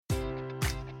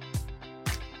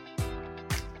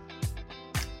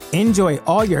Enjoy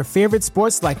all your favorite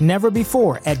sports like never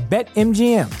before at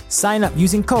BetMGM. Sign up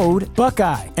using code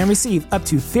Buckeye and receive up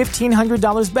to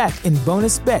 $1,500 back in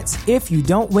bonus bets if you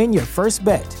don't win your first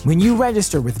bet. When you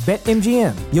register with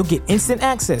BetMGM, you'll get instant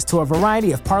access to a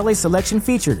variety of parlay selection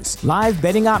features, live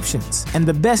betting options, and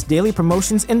the best daily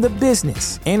promotions in the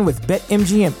business. And with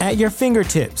BetMGM at your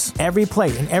fingertips, every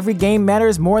play and every game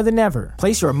matters more than ever.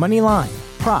 Place your money line,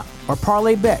 prop, or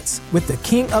parlay bets with the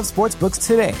king of sportsbooks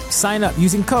today. Sign up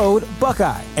using code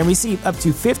Buckeye and receive up to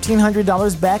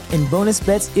 $1,500 back in bonus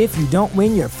bets if you don't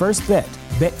win your first bet.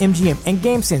 BetMGM and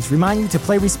GameSense remind you to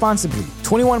play responsibly.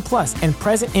 21 plus and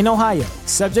present in Ohio,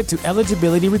 subject to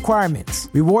eligibility requirements.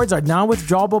 Rewards are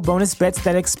non-withdrawable bonus bets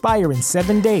that expire in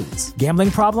 7 days. Gambling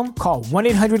problem? Call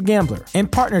 1-800-GAMBLER. In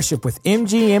partnership with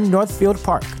MGM Northfield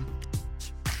Park.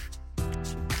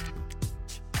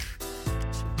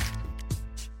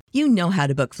 You know how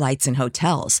to book flights and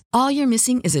hotels. All you're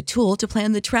missing is a tool to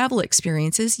plan the travel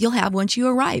experiences you'll have once you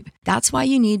arrive. That's why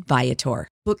you need Viator.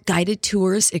 Book guided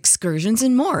tours, excursions,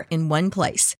 and more in one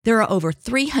place. There are over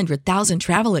 300,000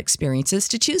 travel experiences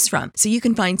to choose from, so you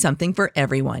can find something for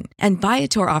everyone. And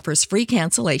Viator offers free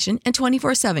cancellation and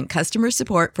 24/7 customer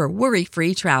support for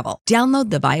worry-free travel.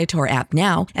 Download the Viator app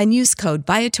now and use code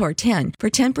Viator10 for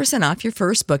 10% off your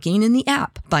first booking in the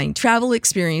app. Find travel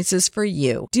experiences for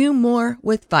you. Do more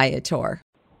with Viator.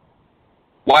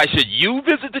 Why should you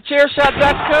visit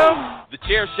thechairshot.com?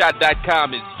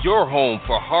 Thechairshot.com is your home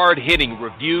for hard-hitting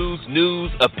reviews, news,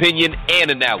 opinion,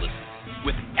 and analysis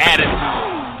with attitude.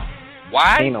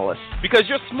 Why? Analyst. Because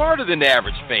you're smarter than the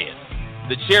average fan.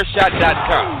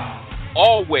 Thechairshot.com.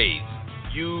 Always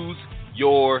use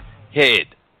your head.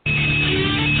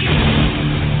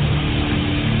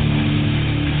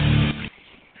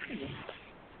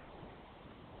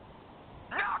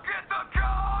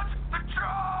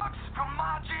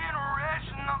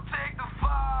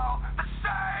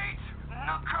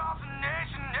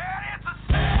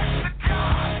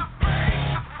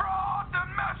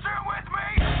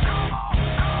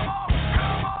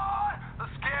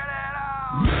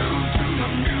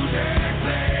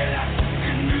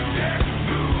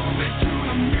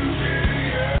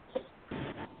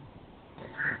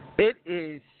 It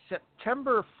is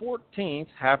September 14th.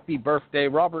 Happy birthday,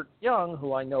 Robert Young,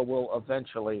 who I know will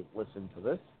eventually listen to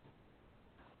this.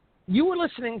 You are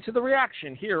listening to The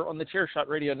Reaction here on the Chairshot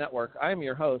Radio Network. I am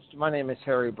your host. My name is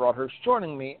Harry Broadhurst.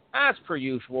 Joining me, as per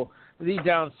usual, the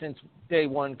down since day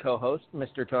one co-host,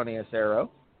 Mr. Tony Acero.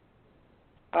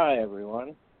 Hi,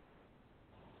 everyone.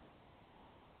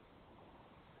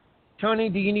 Tony,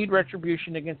 do you need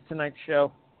retribution against tonight's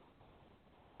show?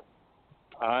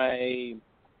 I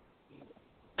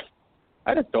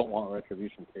just don't want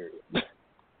retribution, period.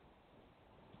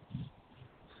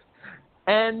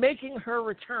 And making her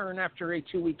return after a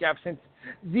 2-week absence,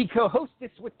 the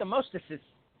co-hostess with the mostesses,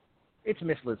 it's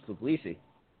Miss Liz Puglisi.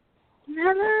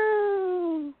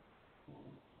 Hello.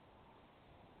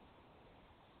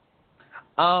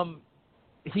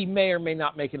 He may or may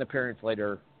not make an appearance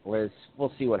later, Liz.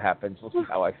 We'll see what happens. We'll see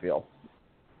how I feel.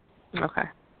 Okay.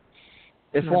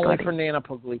 If only for Nana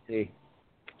Puglisi.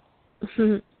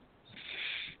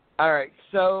 All right,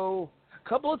 so a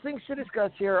couple of things to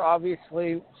discuss here.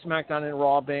 Obviously, SmackDown and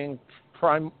Raw being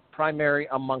primary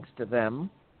amongst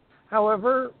them.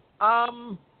 However,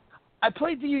 I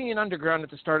played the Union Underground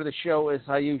at the start of the show, as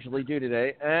I usually do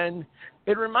today, and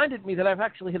it reminded me that I've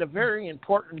actually hit a very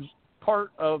important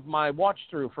part of my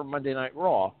watch-through for Monday Night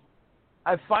Raw.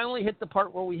 I finally hit the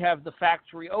part where we have the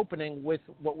factory opening with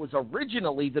what was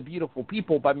originally The Beautiful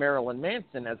People by Marilyn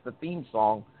Manson as the theme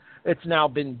song. It's now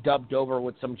been dubbed over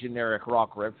with some generic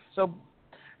rock riff. So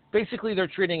basically they're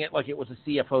treating it like it was a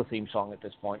CFO theme song at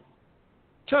this point.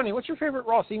 Tony, what's your favorite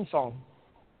Raw theme song?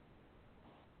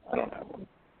 I don't have one.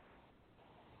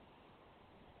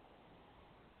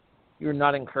 You're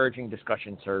not encouraging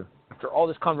discussion, sir. After all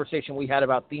this conversation we had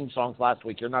about theme songs last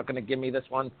week, you're not going to give me this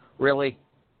one? Really?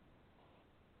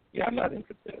 Yeah, I'm not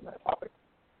interested in that topic.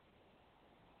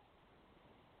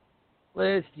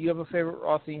 Liz, do you have a favorite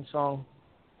Raw theme song?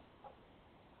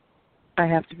 I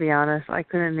have to be honest. I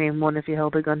couldn't name one if you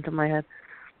held a gun to my head.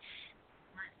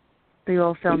 They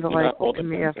all sound alike to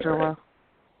me after a while.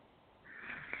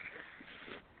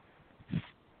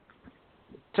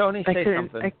 Tony, say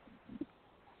something.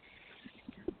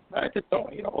 I just don't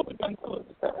want you to hold a gun to Liz.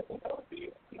 I think that would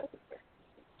be necessary.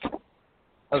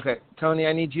 Okay, Tony,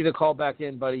 I need you to call back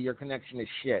in, buddy. Your connection is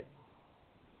shit.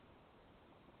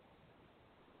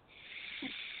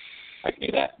 I can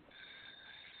do that.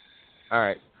 All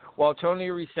right. Well, Tony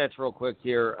resets real quick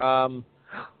here.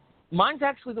 Mine's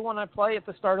actually the one I play at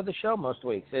the start of the show most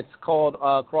weeks. It's called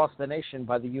Across the Nation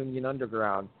by the Union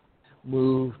Underground.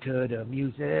 Move to the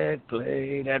music,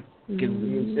 play that fucking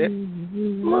music.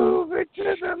 Move it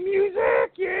to the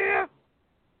music, yeah.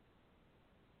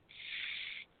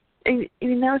 I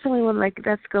mean, that was the only one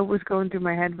was going through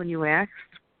my head when you asked.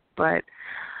 But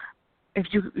if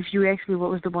you asked me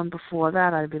what was the one before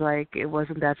that, I'd be like, it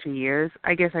wasn't that for years.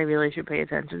 I guess I really should pay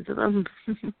attention to them,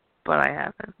 but I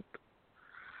haven't.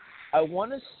 I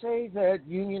want to say that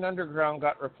Union Underground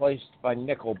got replaced by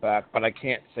Nickelback, but I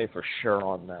can't say for sure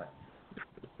on that.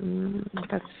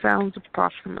 That sounds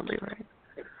approximately right.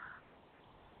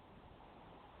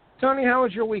 Tony, how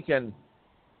was your weekend?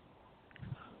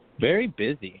 Very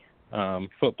busy.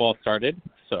 Football started,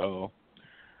 so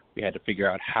we had to figure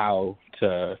out how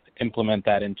to implement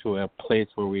that into a place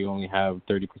where we only have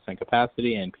 30%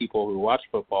 capacity, and people who watch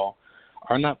football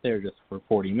are not there just for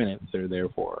 40 minutes. They're there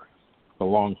for the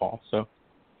long haul. So,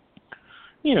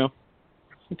 you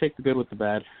take the good with the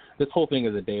bad. This whole thing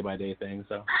is a day-by-day thing,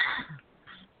 so.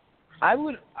 I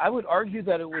would argue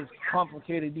that it was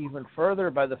complicated even further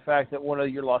by the fact that one of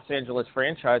your Los Angeles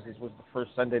franchises was the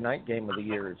first Sunday night game of the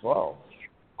year as well.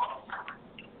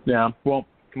 Yeah, well,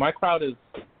 my crowd is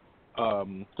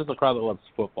just a crowd that loves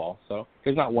football, so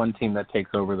there's not one team that takes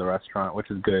over the restaurant,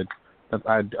 which is good.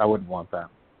 I wouldn't want that.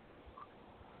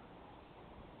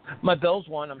 My Bills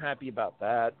won. I'm happy about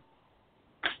that.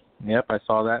 Yep, I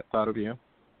saw that. Thought of you.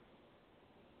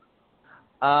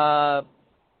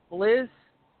 Liz,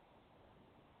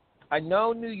 I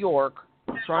know New York.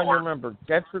 I'm trying to remember.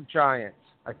 Jets or Giants?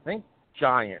 I think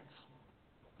Giants.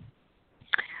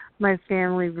 My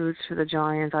family roots for the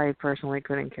Giants. I personally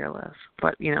couldn't care less.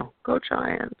 But, go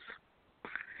Giants.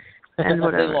 And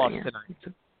whatever. They lost tonight.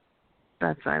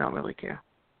 I don't really care.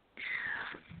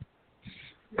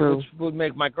 Which would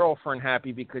make my girlfriend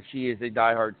happy because she is a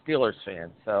diehard Steelers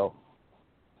fan. So,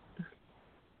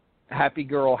 happy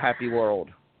girl, happy world.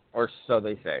 Or so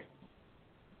they say.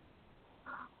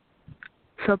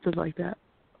 Something like that.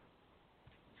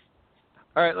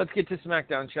 All right, let's get to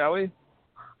SmackDown, shall we?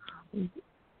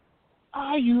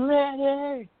 Are you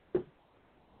ready?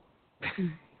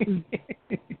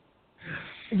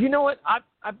 You know what?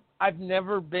 I've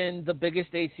never been the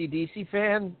biggest AC/DC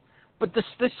fan, but this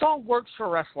song works for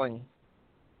wrestling.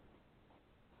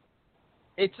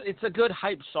 It's a good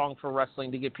hype song for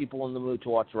wrestling to get people in the mood to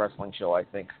watch a wrestling show, I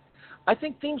think. I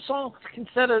think theme songs can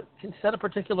set a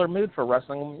particular mood for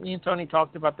wrestling. Me and Tony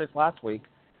talked about this last week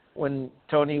when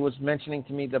Tony was mentioning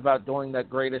to me about doing that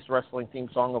greatest wrestling theme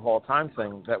song of all time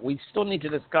thing that we still need to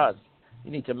discuss.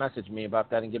 You need to message me about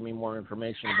that and give me more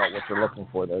information about what you're looking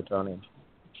for there, Tony.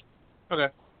 Okay.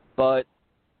 But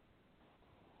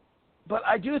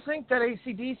I do think that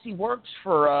AC/DC works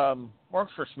for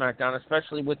SmackDown,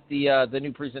 especially with the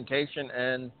new presentation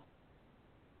and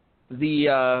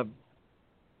the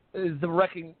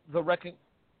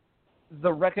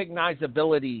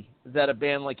recognizability that a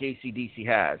band like AC/DC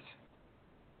has.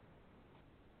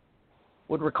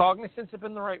 Would recognizance have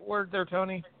been the right word there,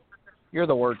 Tony? You're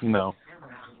the word. No.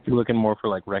 You're looking more for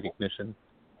recognition.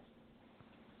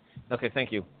 Okay,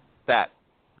 thank you.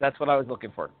 That's what I was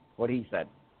looking for. What he said.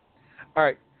 All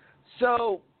right.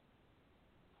 So,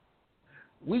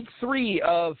 week 3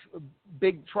 of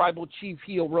big tribal chief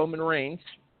heel Roman Reigns.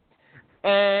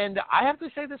 And I have to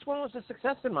say this one was a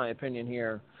success in my opinion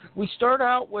here. We start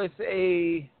out with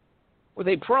a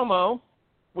promo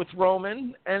with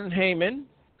Roman and Heyman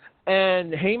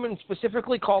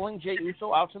specifically calling Jey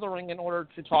Uso out to the ring in order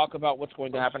to talk about what's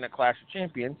going to happen at Clash of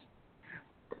Champions.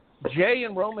 Jey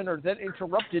and Roman are then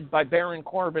interrupted by Baron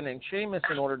Corbin and Sheamus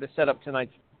in order to set up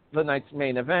the night's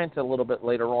main event a little bit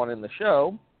later on in the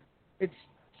show. It's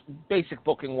basic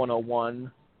booking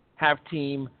 101. Have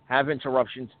team, have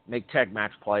interruptions, make tag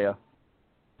match playa.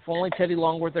 If only Teddy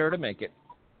Long were there to make it.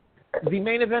 The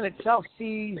main event itself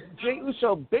sees Jey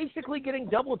Uso basically getting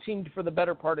double-teamed for the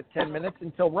better part of 10 minutes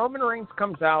until Roman Reigns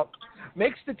comes out,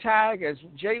 makes the tag as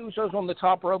Jey Uso's on the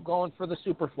top rope going for the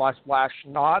Superfly Splash,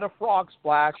 not a frog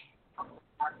splash,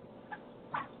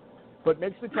 but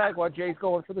makes the tag while Jey's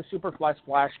going for the Superfly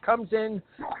Splash, comes in,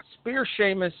 spears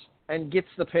Sheamus, and gets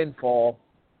the pinfall,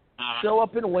 show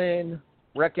up and win,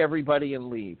 wreck everybody, and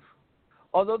leave.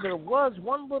 Although there was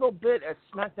one little bit as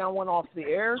SmackDown went off the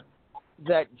air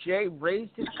that Jey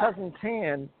raised his cousin's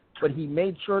hand, but he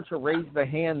made sure to raise the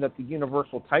hand that the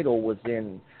Universal title was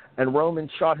in, and Roman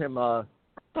shot him a,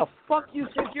 "The fuck you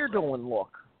think you're doing?"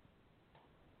 look.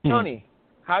 Tony,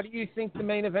 how do you think the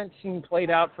main event scene played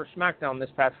out for SmackDown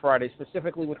this past Friday,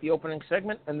 specifically with the opening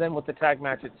segment and then with the tag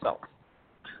match itself?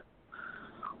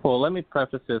 Well, let me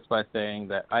preface this by saying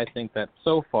that I think that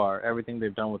so far everything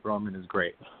they've done with Roman is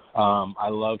great. I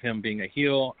love him being a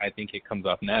heel. I think it comes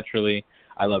off naturally.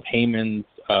 I love Heyman's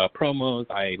promos.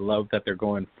 I love that they're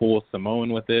going full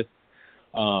Samoan with this.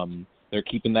 They're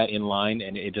keeping that in line,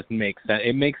 and it just makes sense.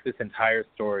 It makes this entire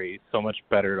story so much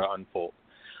better to unfold.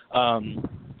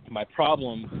 My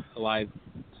problem lies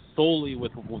solely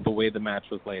with the way the match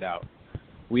was laid out.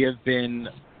 We have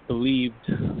believed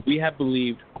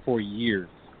for years,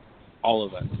 all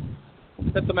of us,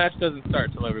 that the match doesn't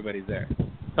start till everybody's there.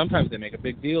 Sometimes they make a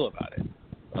big deal about it.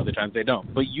 Other times they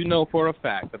don't. But you know for a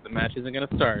fact that the match isn't going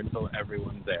to start until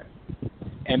everyone's there.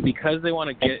 And because they want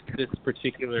to get this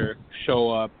particular show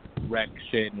up, wreck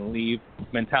shit, and leave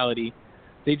mentality,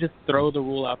 they just throw the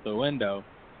rule out the window.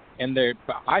 And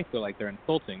I feel like they're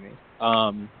insulting me.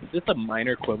 It's just a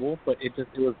minor quibble, but it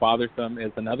was bothersome.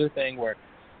 It's another thing where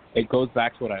it goes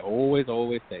back to what I always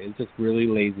say. It's just really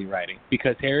lazy writing.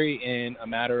 Because, Harry, in a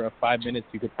matter of 5 minutes,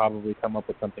 you could probably come up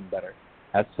with something better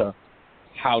as to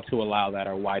how to allow that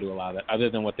or why to allow that, other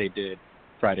than what they did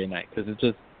Friday night. Because it's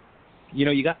just,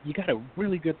 you got a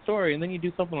really good story, and then you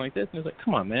do something like this, and it's like,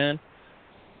 come on, man.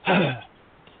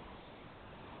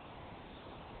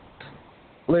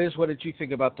 Liz, what did you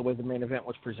think about the way the main event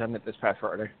was presented this past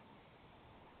Friday?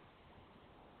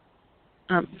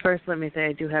 First, let me say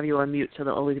I do have you on mute, so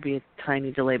there'll always be a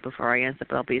tiny delay before I answer,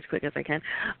 but I'll be as quick as I can.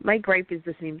 My gripe is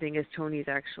the same thing as Tony's,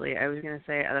 actually. I was going to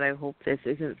say that I hope this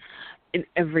isn't in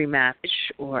every match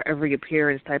or every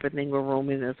appearance type of thing where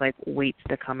Roman is like waits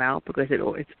to come out, because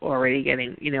it's already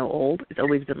getting, old. It's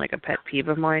always been like a pet peeve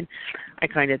of mine. I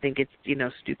kind of think it's,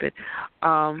 stupid.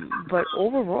 But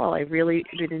overall, I really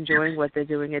been enjoying what they're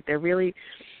doing. They're really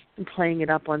playing it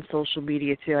up on social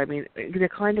media too. I mean, they're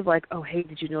kind of like, oh, hey,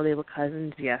 did you know they were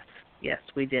cousins? Yes,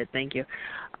 we did. Thank you.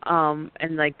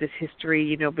 And like this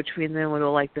history, between them with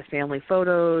all like the family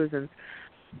photos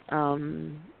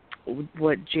and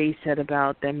what Jay said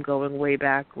about them going way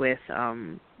back with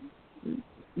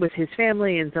his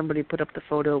family, and somebody put up the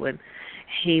photo and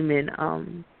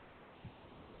Heyman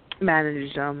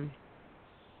managed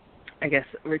I guess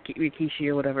Rikishi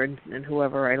or whatever, and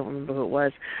whoever, I don't remember who it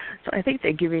was. So I think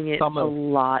they're giving it a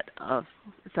lot of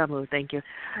Samu. Thank you.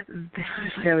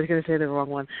 I was going to say the wrong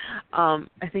one.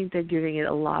 I think they're giving it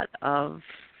a lot of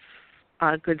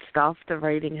good stuff. The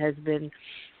writing has been,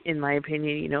 in my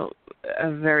opinion,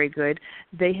 very good.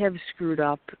 They have screwed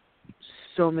up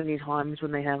so many times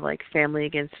when they have like family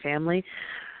against family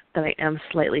that I am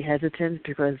slightly hesitant,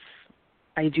 because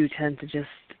I do tend to just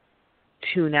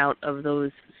tune out of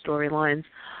those storylines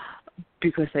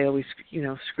because they always,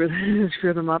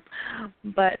 screw them up.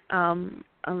 But I'm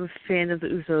a fan of the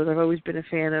Usos. I've always been a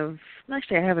fan of.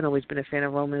 Actually, I haven't always been a fan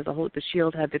of Roman. The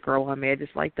Shield had to grow on me. I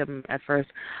just liked them at first,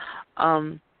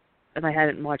 and I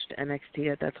hadn't watched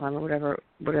NXT at that time, or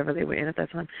whatever they were in at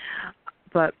that time.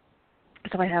 But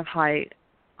so I have high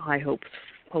hopes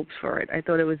for it. I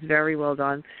thought it was very well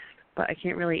done, but I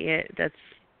can't really.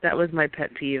 That was my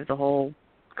pet peeve. The whole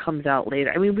comes out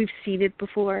later. I mean, we've seen it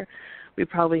before. We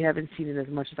probably haven't seen it as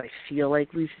much as I feel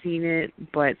like we've seen it,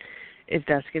 but if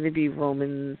that's going to be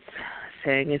Roman's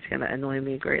thing, it's going to annoy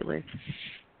me greatly.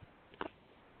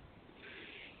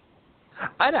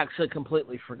 I'd actually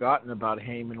completely forgotten about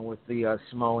Heyman with the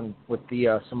Samoan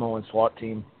SWAT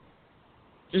team.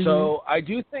 Mm-hmm. So I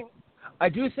do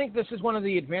think this is one of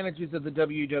the advantages of the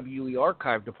WWE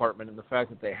archive department, and the fact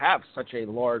that they have such a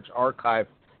large archive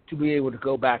to be able to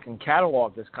go back and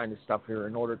catalog this kind of stuff here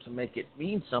in order to make it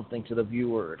mean something to the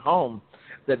viewer at home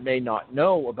that may not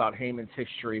know about Heyman's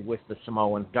history with the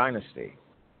Samoan dynasty.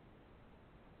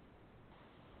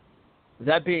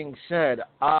 That being said,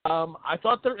 I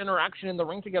thought their interaction in the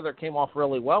ring together came off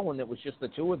really well when it was just the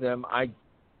two of them. I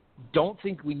don't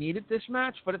think we needed this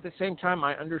match, but at the same time,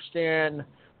 I understand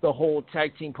the whole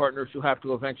tag team partners who have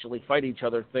to eventually fight each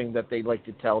other thing that they like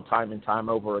to tell time and time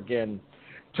over again.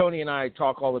 Tony and I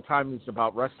talk all the time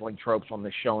about wrestling tropes on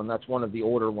this show, and that's one of the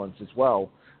older ones as well,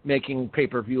 making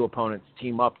pay-per-view opponents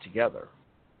team up together.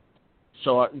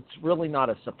 So it's really not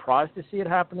a surprise to see it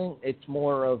happening. It's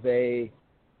more of a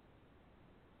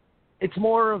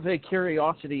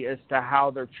curiosity as to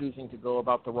how they're choosing to go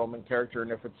about the Roman character,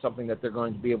 and if it's something that they're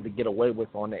going to be able to get away with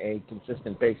on a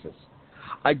consistent basis.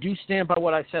 I do stand by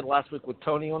what I said last week with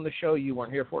Tony on the show. You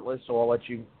weren't here for it, Liz, so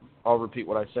I'll repeat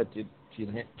what I said to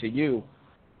you.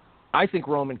 I think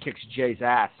Roman kicks Jay's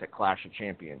ass at Clash of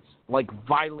Champions. Like,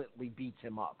 violently beats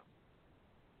him up.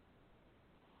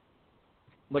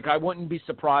 Like, I wouldn't be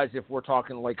surprised if we're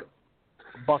talking, like,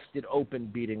 busted open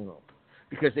beating up.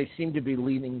 Because they seem to be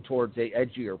leaning towards a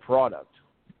edgier product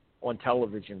on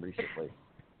television recently.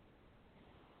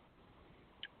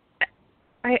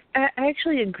 I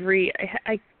actually agree.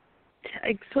 I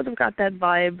sort of got that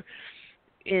vibe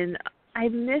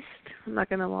I'm not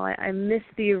going to lie, I missed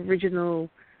the original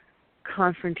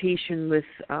confrontation with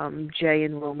Jay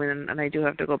and Roman, and I do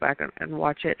have to go back and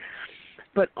watch it.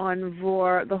 But on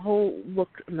Raw, the whole look,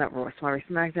 not Raw, sorry,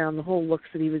 SmackDown, the whole looks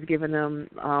that he was giving them,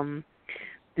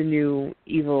 the new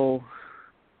evil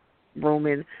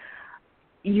Roman,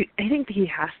 I think he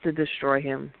has to destroy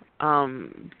him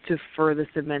to further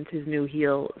cement his new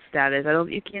heel status.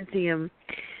 You can't see him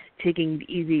taking it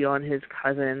easy on his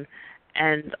cousin.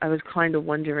 And I was kind of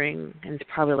wondering, and it's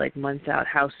probably like months out,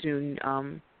 how soon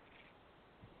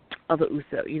other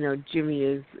Uso, Jimmy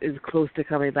is close to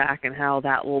coming back, and how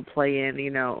that will play in,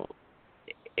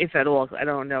 if at all. I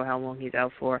don't know how long he's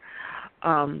out for.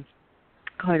 Kind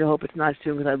of hope it's not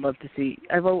soon, because I'd love to see.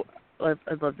 I'd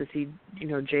love to see,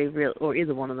 Jay or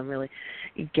either one of them really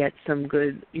get some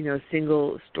good,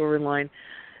 single storyline.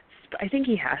 I think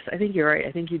he has. I think you're right.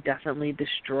 I think he definitely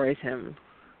destroys him.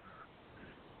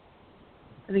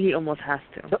 I think he almost has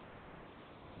to.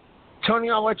 Tony,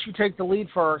 I'll let you take the lead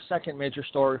for our second major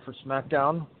story for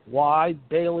SmackDown. Why,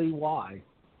 Bayley, why?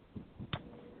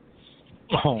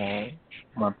 Oh,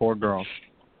 my poor girl.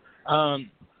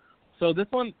 So this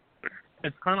one,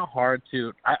 it's kind of hard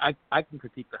to. I can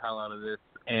critique the hell out of this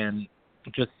and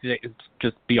just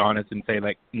be honest and say,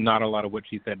 like, not a lot of what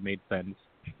she said made sense.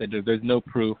 There's no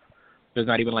proof. There's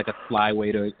not even like a sly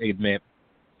way to admit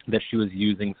that she was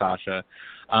using Sasha.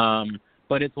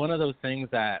 But it's one of those things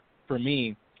that, for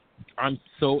me, I'm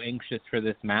so anxious for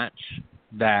this match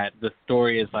that the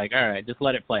story is like, all right, just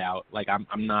let it play out. Like,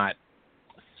 I'm not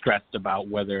stressed about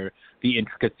whether the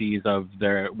intricacies of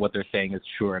what they're saying is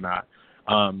true or not.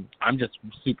 I'm just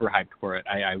super hyped for it.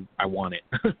 I want it.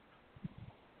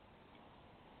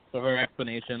 So her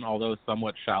explanation, although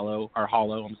somewhat hollow,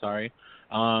 I'm sorry.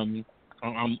 I'm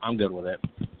good with it.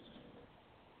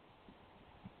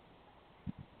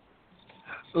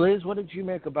 Liz, what did you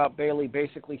make about Bayley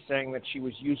basically saying that she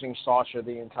was using Sasha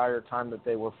the entire time that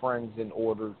they were friends in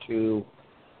order to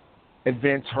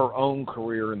advance her own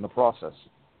career in the process?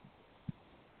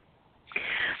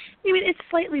 I mean, it's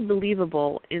slightly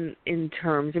believable in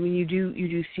terms. I mean, you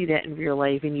do see that in real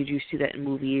life, and you do see that in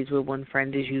movies where one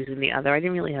friend is using the other. I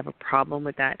didn't really have a problem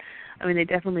with that. I mean, they've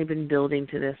definitely been building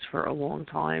to this for a long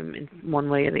time in one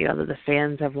way or the other. The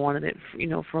fans have wanted it,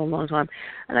 for a long time.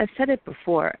 And I've said it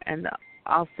before, and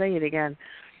I'll say it again.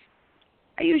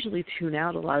 I usually tune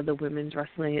out a lot of the women's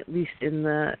wrestling, at least in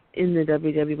the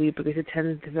WWE, because it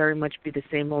tends to very much be the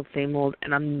same old,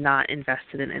 and I'm not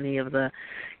invested in any of the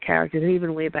characters. And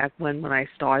even way back when I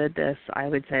started this, I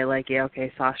would say, like, yeah,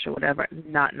 okay, Sasha, whatever,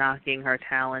 not knocking her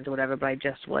talent or whatever, but I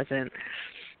just wasn't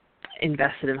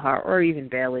invested in her, or even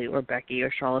Bayley or Becky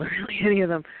or Charlotte, or really any of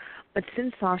them. But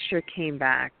since Sasha came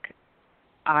back,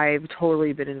 I've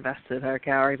totally been invested in her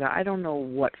character. I don't know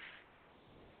what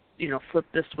flip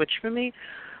the switch for me,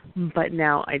 but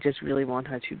now I just really want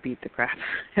her to beat the crap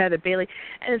out of Bayley.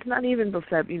 And it's not even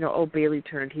because, Bayley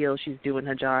turned heel, she's doing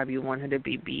her job, you want her to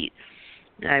be beat.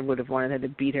 I would have wanted her to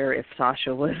beat her if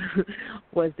Sasha was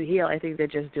the heel. I think they're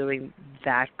just doing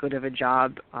that good of a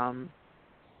job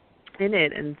in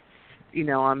it, and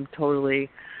I'm totally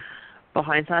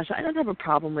behind Sasha. I don't have a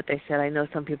problem with what they said. I know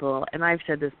some people, and I've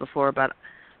said this before about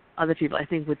other people, I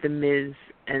think with The Miz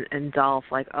and Dolph,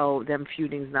 like, oh, them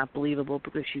feuding's not believable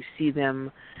because you see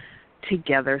them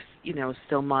together,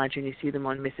 so much, and you see them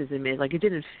on Mrs. and Miz. Like, it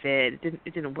didn't fit.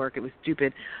 It didn't work. It was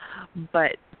stupid.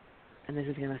 But, and this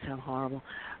is going to sound horrible,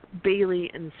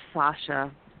 Bayley and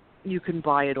Sasha, you can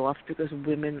buy it off because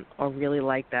women are really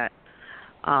like that.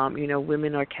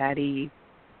 Women are catty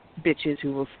bitches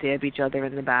who will stab each other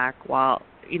in the back while,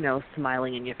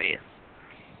 smiling in your face.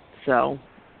 So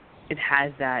it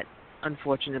has that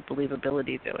unfortunate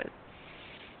believability to it.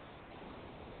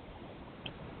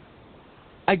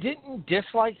 I didn't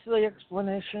dislike the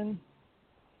explanation,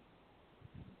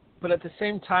 but at the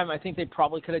same time, I think they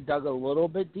probably could have dug a little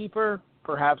bit deeper,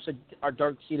 perhaps a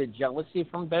dark-seated jealousy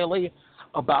from Bayley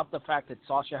about the fact that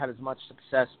Sasha had as much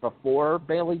success before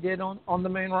Bayley did on the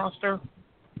main roster.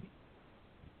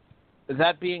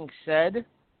 That being said,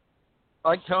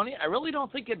 like Tony, I really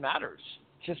don't think it matters.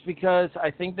 Just because I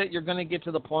think that you're going to get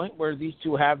to the point where these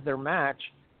two have their match,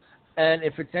 and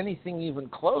if it's anything even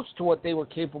close to what they were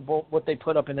capable, what they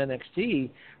put up in NXT,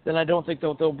 then I don't think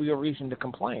there'll be a reason to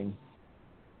complain.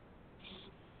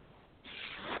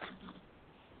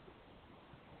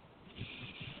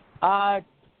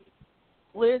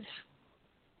 Liz?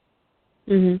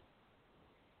 Mm-hmm.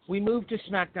 We moved to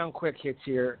SmackDown Quick Hits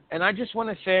here, and I just want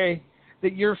to say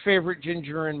that your favorite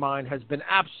ginger in mine has been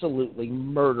absolutely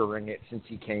murdering it since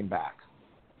he came back.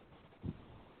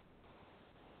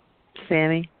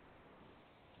 Sammy?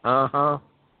 Uh-huh.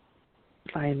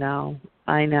 I know.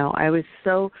 I was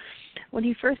so... when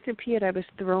he first appeared, I was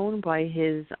thrown by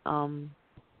his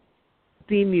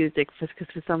theme music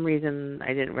because for some reason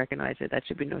I didn't recognize it. That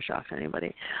should be no shock to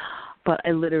anybody. But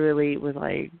I literally was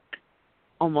like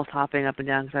almost hopping up and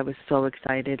down because I was so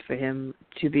excited for him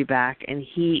to be back. And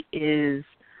he is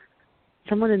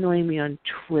someone annoying me on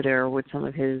Twitter with some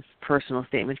of his personal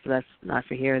statements, but that's not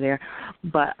for here or there.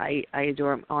 But I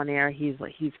adore him on air. He's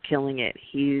killing it.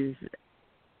 He's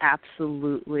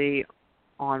absolutely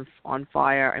on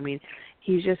fire. I mean,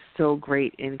 he's just so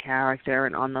great in character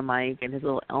and on the mic, and his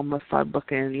little Elmer Fudd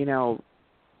looking,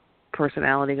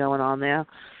 personality going on there.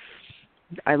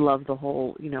 I love the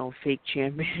whole, fake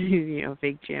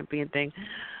champion thing.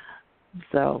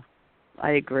 So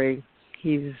I agree.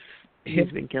 He's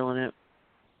been killing it.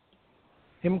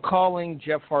 Him calling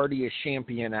Jeff Hardy a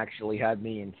champion actually had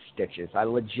me in stitches. I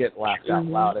legit laughed out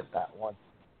loud at that one.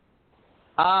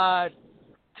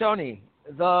 Tony,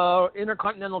 the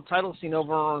Intercontinental title scene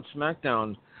over on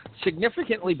SmackDown,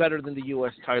 significantly better than the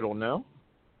U.S. title, no?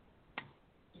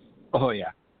 Oh,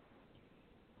 yeah.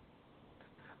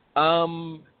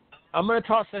 I'm going to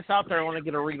toss this out there. I want to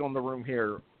get a read on the room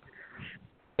here.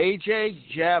 AJ,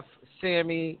 Jeff,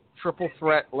 Sammy, triple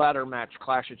threat ladder match,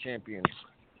 Clash of Champions.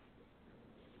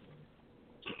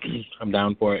 I'm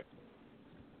down for it.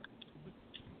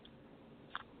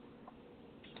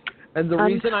 And the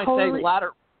reason I say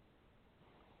ladder...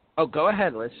 Oh, go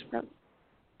ahead, Liz.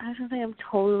 I was going to say I'm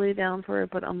totally down for it,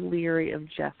 but I'm leery of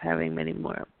Jeff having many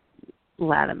more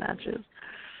ladder matches.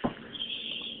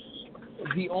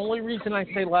 The only reason I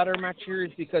say ladder match here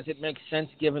is because it makes sense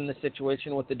given the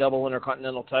situation with the double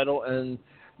Intercontinental title, and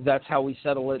that's how we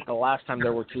settled it the last time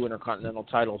there were two Intercontinental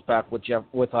titles back with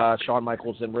Shawn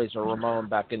Michaels and Razor Ramon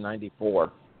back in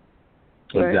 '94.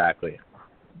 Exactly.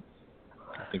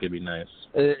 I think it'd be nice.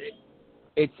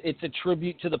 It's a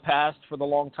tribute to the past for the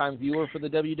longtime viewer for the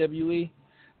WWE,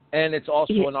 and it's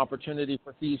also an opportunity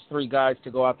for these three guys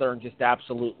to go out there and just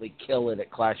absolutely kill it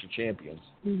at Clash of Champions.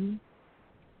 Mm-hmm.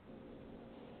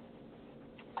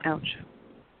 Ouch.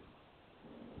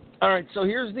 All right, so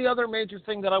here's the other major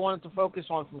thing that I wanted to focus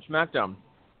on from SmackDown.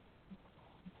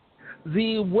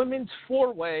 The women's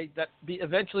four-way that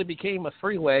eventually became a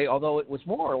three-way, although it was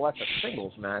more or less a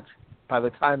singles match by the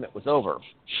time it was over.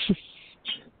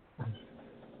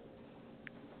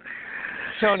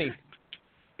 Tony,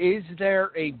 is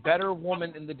there a better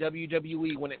woman in the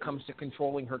WWE when it comes to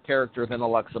controlling her character than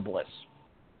Alexa Bliss?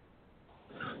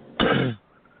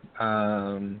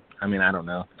 I mean, I don't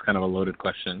know. It's kind of a loaded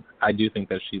question. I do think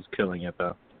that she's killing it,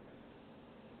 though.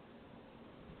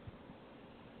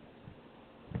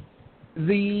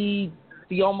 The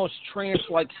almost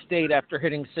trance-like state after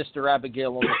hitting Sister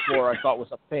Abigail on the floor I thought was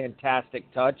a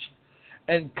fantastic touch,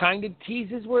 and kind of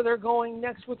teases where they're going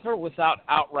next with her without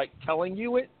outright telling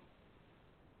you it.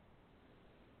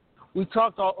 We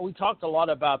talked a lot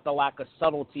about the lack of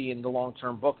subtlety in the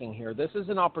long-term booking here. This is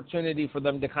an opportunity for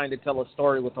them to kind of tell a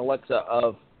story with Alexa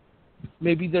of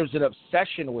maybe there's an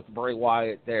obsession with Bray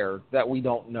Wyatt there that we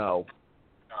don't know,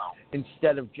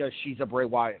 instead of just she's a Bray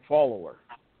Wyatt follower.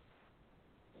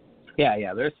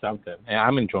 Yeah, there's something. Yeah,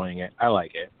 I'm enjoying it. I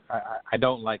like it. I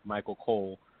don't like Michael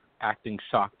Cole acting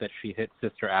shocked that she hit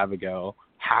Sister Abigail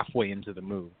halfway into the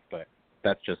move, but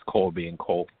that's just Cole being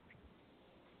Cole.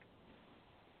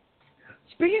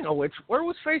 Speaking of which, where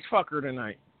was Facefucker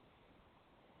tonight?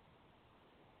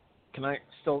 Can I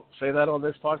still say that on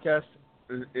this podcast?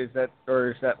 Is that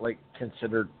like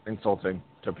considered insulting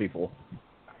to people?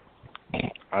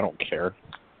 I don't care.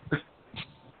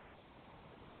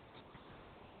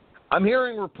 I'm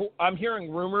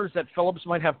hearing rumors that Phillips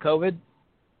might have COVID,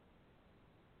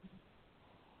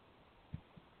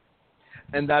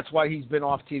 and that's why he's been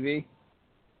off TV.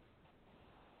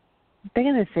 They're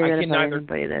going to say that about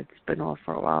anybody that's been off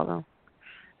for a while, though.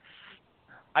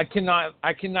 I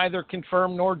can neither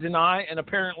confirm nor deny, and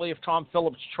apparently if Tom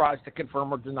Phillips tries to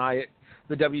confirm or deny it,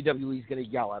 the WWE is going to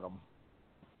yell at him.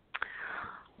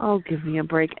 Oh, give me a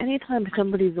break. Anytime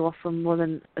somebody's off for more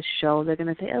than a show, they're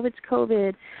going to say, oh, it's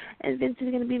COVID, and Vince is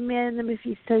going to be mad at him if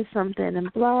he says something,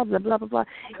 and blah, blah, blah, blah, blah.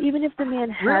 Even if the man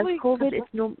has COVID,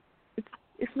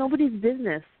 it's nobody's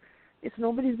business. It's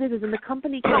nobody's business, and the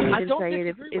company can't even say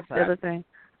it if the other thing.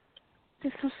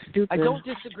 It's so stupid. I don't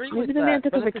disagree with that. Maybe the man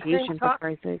took a vacation, for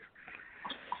Christ's sake.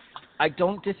 I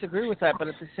don't disagree with that, but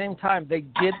at the same time, they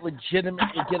did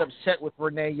legitimately get upset with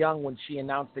Renee Young when she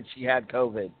announced that she had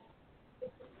COVID.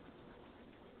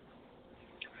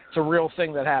 It's a real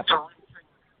thing that happened.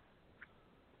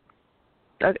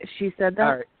 She said that?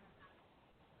 All right.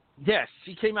 Yes,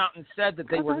 she came out and said that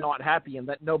they were not happy and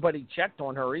that nobody checked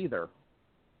on her either.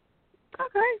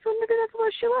 Okay, so maybe that's why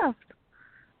she left.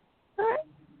 All right.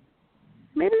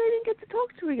 Maybe they didn't get to talk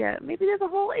to her yet. Maybe there's a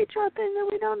whole HR thing that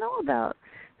we don't know about.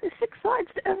 There's 6 sides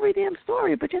to every damn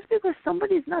story. But just because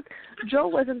somebody's not, Joe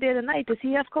wasn't there tonight, does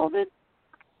he have COVID?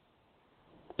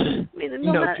 I mean,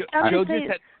 No,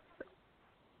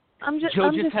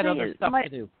 Joe just had other stuff to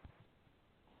do.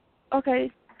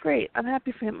 Okay, great. I'm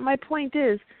happy for him. My point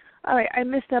is, all right, I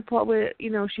missed that part where,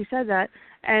 she said that,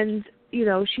 and,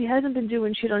 she hasn't been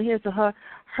doing shit on here, so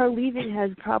her leaving has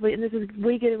probably, and this is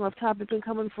way getting off topic, been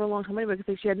coming for a long time anyway,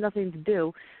 because she had nothing to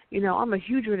do. I'm a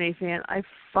huge Renee fan. I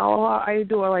follow her. I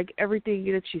adore, everything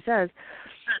that she says.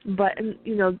 But,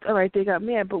 all right, they got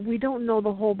mad, but we don't know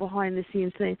the whole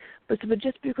behind-the-scenes thing. But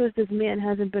just because this man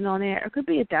hasn't been on air, it could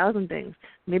be 1,000 things.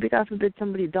 Maybe, God forbid,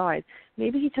 somebody died.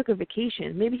 Maybe he took a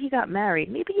vacation. Maybe he got married.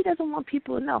 Maybe he doesn't want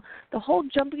people to know. The whole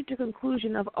jumping to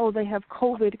conclusion of, they have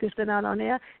COVID because they're not on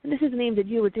air, and this isn't aimed at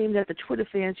you, it's aimed at the Twitter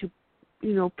fans who,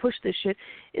 push this shit,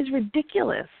 is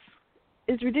ridiculous.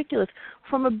 Is ridiculous.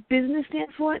 From a business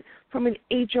standpoint, from an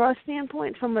HR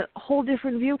standpoint, from a whole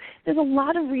different view, there's a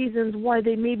lot of reasons why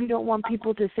they maybe don't want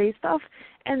people to say stuff.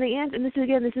 And this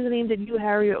isn't aimed at you,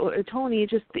 Harry, or Tony,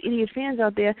 it's just the idiot fans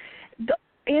out there. The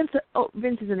answer,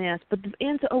 Vince is an ass, but the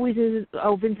answer always is,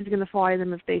 Vince is going to fire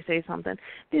them if they say something.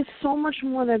 There's so much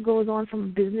more that goes on from a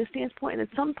business standpoint, and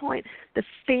at some point, the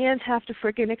fans have to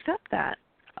freaking accept that.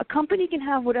 A company can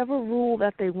have whatever rule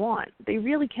that they want. They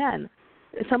really can.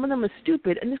 Some of them are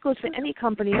stupid, and this goes for any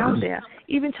company out there.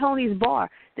 Even Tony's Bar,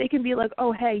 they can be like,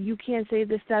 hey, you can't say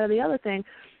this, that, or the other thing,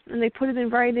 and they put it in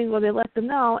writing or they let them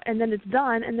know, and then it's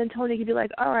done, and then Tony can be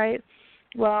like, all right,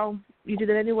 well, you did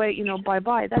it anyway,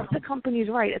 bye-bye. That's the company's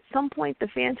right. At some point, the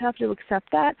fans have to accept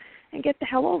that and get the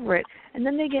hell over it. And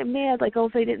then they get mad,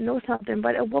 if they didn't know something.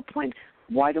 But at what point,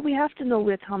 why do we have to know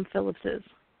where Tom Phillips is?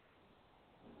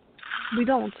 We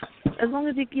don't. As long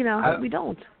as we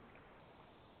don't.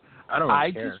 I don't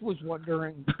really care.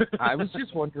 I was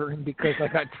just wondering because I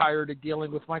got tired of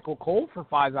dealing with Michael Cole for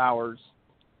 5 hours.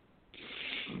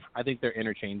 I think they're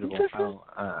interchangeable.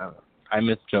 I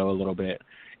miss Joe a little bit,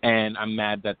 and I'm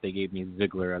mad that they gave me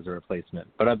Ziggler as a replacement.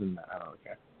 But other than that, I don't really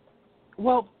care.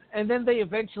 Well, and then they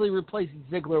eventually replaced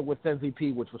Ziggler with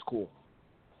MVP, which was cool.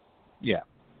 Yeah.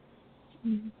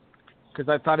 Because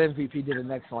I thought MVP did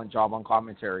an excellent job on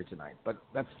commentary tonight, but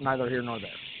that's neither here nor there.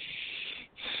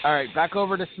 All right, back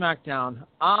over to SmackDown.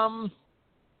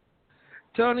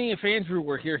 Tony, if Andrew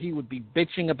were here, he would be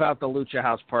bitching about the Lucha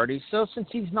House Party. So since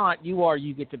he's not, you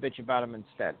get to bitch about him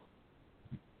instead.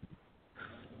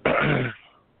 I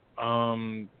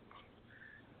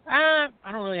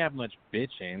don't really have much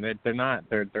bitching.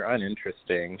 They're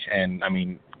uninteresting. And I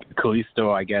mean,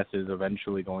 Kalisto, I guess, is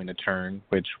eventually going to turn,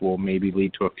 which will maybe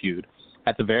lead to a feud.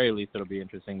 At the very least, it'll be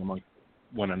interesting among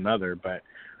one another. But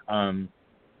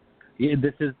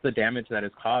this is the damage that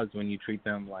is caused when you treat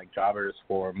them like jobbers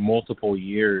for multiple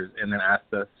years and then ask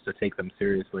us to take them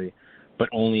seriously, but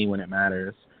only when it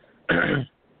matters.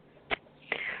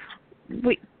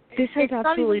 Wait, this has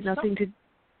absolutely nothing to...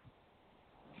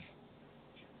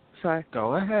 Sorry.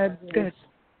 Go ahead. Good.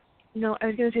 No, I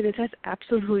was going to say this has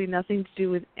absolutely nothing to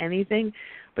do with anything,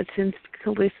 but since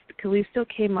Kalisto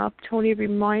came up, Tony,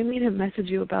 remind me to message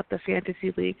you about the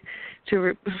Fantasy League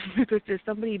because there's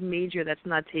somebody major that's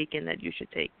not taken that you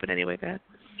should take. But anyway, go ahead.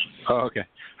 Oh, okay.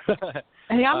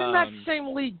 Hey, I'm in that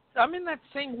same league. I'm in that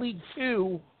same league,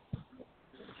 too.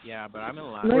 Yeah, but I'm in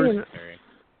a lot of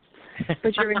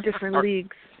But you're in different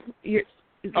leagues. Is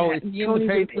he in the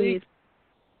paid league?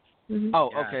 Mm-hmm. Oh,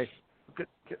 yeah. Okay.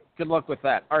 Good luck with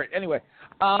that. All right. Anyway,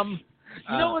 you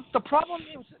know what? The problem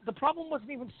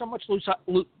wasn't even so much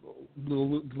the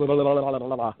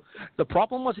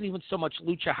problem wasn't even so much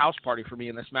Lucha House Party for me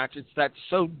in this match. It's that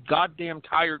so goddamn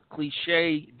tired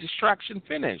cliche distraction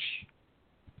finish.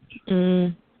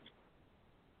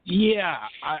 Yeah.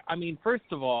 I mean, first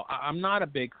of all, I'm not a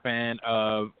big fan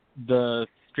of the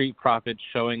Street Profits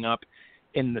showing up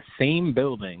in the same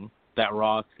building that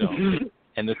Raw is filmed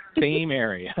in the same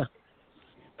area.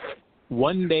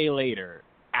 One day later,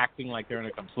 acting like they're in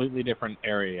a completely different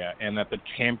area and that the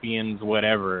champions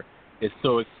whatever is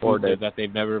so exclusive that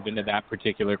they've never been to that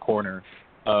particular corner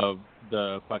of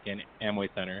the fucking Amway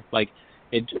Center. Like,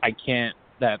 I can't,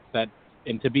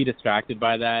 and to be distracted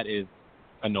by that is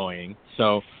annoying.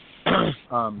 So,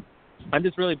 I'm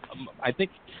just really, I think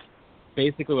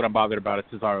basically what I'm bothered about is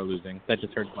Cesaro losing. That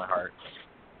just hurts my heart.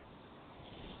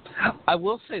 I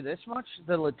will say this much: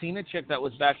 the Latina chick that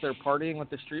was back there partying with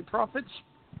the Street Profits,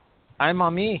 I'm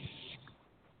on me.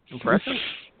 Impressive.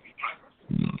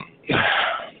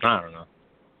 I don't know.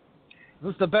 It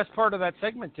was the best part of that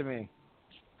segment to me.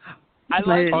 I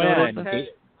like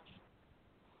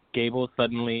Gable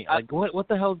suddenly, like, what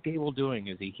the hell is Gable doing?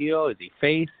 Is he heel? Is he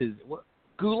face?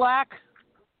 Gulak?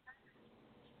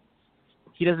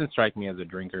 He doesn't strike me as a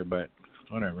drinker, but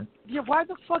whatever. Yeah, why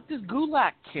the fuck does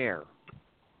Gulak care?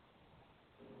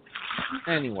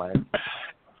 Anyway.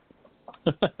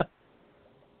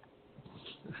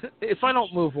 If I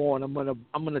don't move on, I'm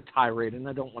gonna tirade, and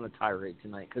I don't want to tirade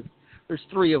tonight because there's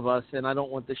 3 of us, and I don't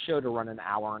want the show to run an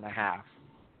hour and a half.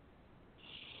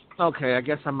 Okay, I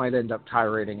guess I might end up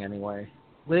tirading anyway.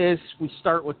 Liz, we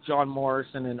start with John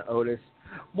Morrison and Otis.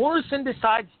 Morrison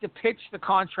decides to pitch the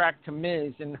contract to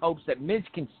Miz in hopes that Miz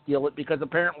can steal it because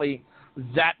apparently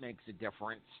that makes a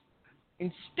difference.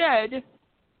 Instead,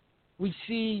 we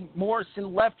see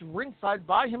Morrison left ringside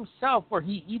by himself where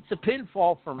he eats a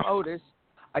pinfall from Otis.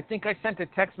 I think I sent a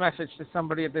text message to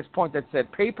somebody at this point that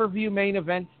said pay-per-view main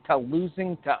event to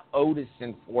losing to Otis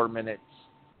in 4 minutes.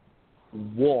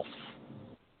 Wolf.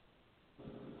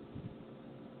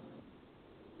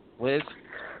 Liz?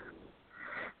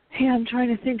 Hey, I'm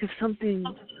trying to think of something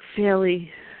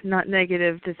fairly not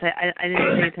negative to say. I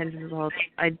didn't pay attention to the whole.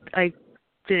 I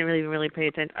didn't really pay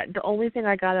attention. The only thing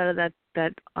I got out of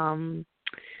that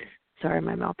sorry,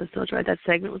 my mouth is so dry. That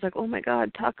segment was like, oh my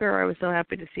God, Tucker! I was so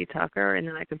happy to see Tucker, and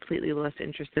then I completely lost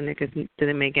interest in it because it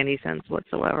didn't make any sense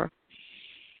whatsoever.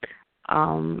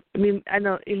 I mean, I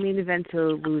know in main event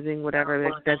to losing,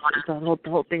 whatever. That's the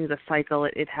whole thing's a cycle.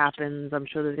 It happens. I'm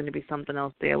sure there's going to be something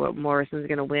else there where Morrison's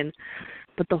going to win.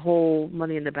 But the whole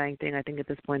Money in the Bank thing, I think at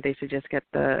this point they should just get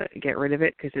rid of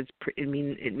it because it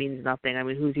means nothing. I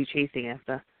mean, who's he chasing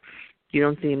after? You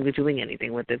don't see him doing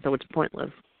anything with it, so it's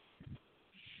pointless.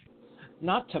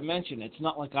 Not to mention, it's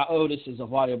not like Otis is a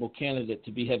viable candidate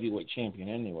to be heavyweight champion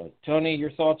anyway. Tony,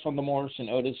 your thoughts on the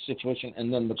Morrison-Otis situation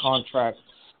and then the contract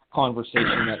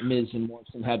conversation that Miz and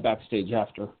Morrison had backstage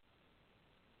after?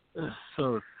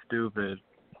 So stupid.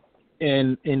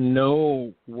 In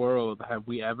no world have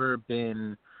we ever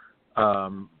been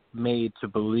made to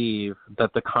believe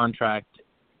that the contract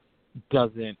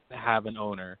doesn't have an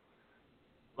owner.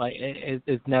 Like,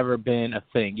 it's never been a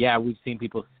thing. Yeah, we've seen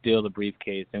people steal the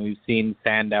briefcase, and we've seen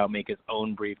Sandow make his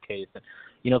own briefcase, and,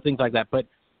 things like that. But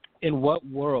in what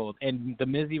world, and The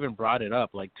Miz even brought it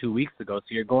up like 2 weeks ago, so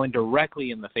you're going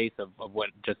directly in the face of what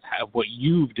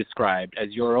you've described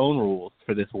as your own rules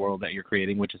for this world that you're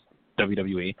creating, which is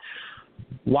WWE.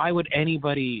 Why would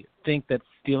anybody think that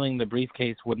stealing the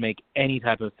briefcase would make any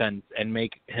type of sense and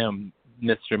make him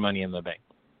Mr. Money in the Bank?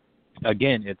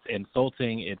 Again, it's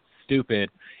insulting, it's stupid,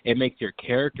 it makes your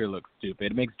character look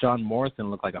stupid, it makes John Morrison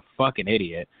look like a fucking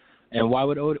idiot. And why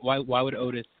would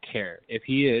Otis care? If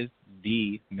he is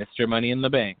the Mr. Money in the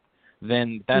Bank,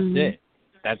 then that's it.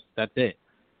 That's it.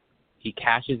 He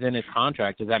cashes in his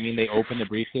contract. Does that mean they open the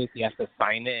briefcase, he has to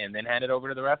sign it and then hand it over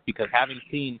to the ref? Because having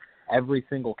seen every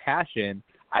single cash in,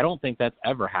 I don't think that's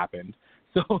ever happened.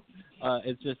 So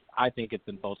it's just, I think it's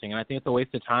insulting, and I think it's a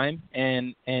waste of time.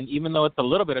 And even though it's a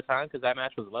little bit of time, because that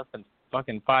match was less than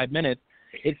fucking 5 minutes,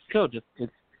 it's still just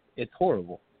it's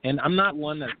horrible. And I'm not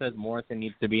one that says Morrison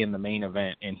needs to be in the main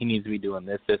event and he needs to be doing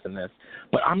this, and this.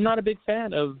 But I'm not a big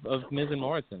fan of Miz and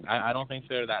Morrison. I don't think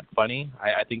they're that funny.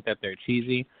 I think that they're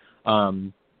cheesy,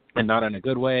 and not in a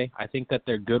good way. I think that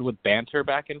they're good with banter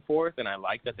back and forth, and I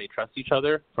like that they trust each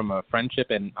other from a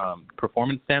friendship and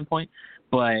performance standpoint.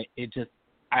 But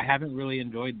I haven't really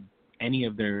enjoyed any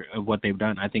of what they've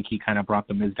done. I think he kind of brought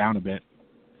the Miz down a bit.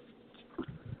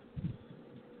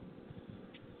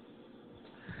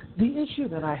 The issue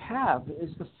that I have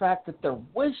is the fact that they're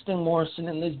wasting Morrison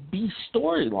in this B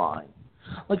storyline.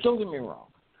 Like, don't get me wrong.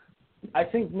 I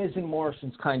think Miz and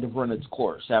Morrison's kind of run its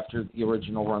course after the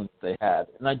original run that they had.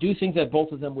 And I do think that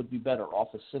both of them would be better off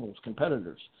as singles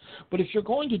competitors. But if you're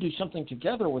going to do something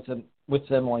together with them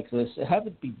like this, have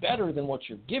it be better than what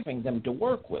you're giving them to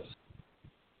work with.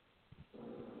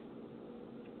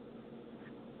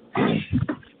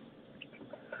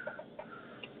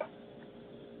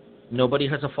 Nobody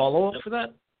has a follow-up for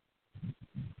that?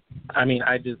 I mean,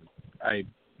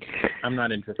 I'm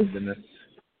not interested in this.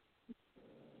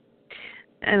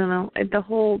 I don't know.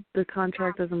 The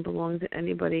contract doesn't belong to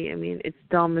anybody. I mean, it's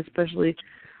dumb, especially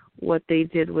what they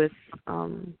did with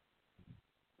Asuka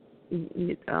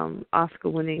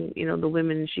winning. The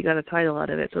women, she got a title out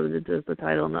of it. So did the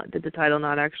title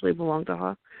not actually belong to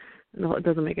her? No, it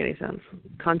doesn't make any sense.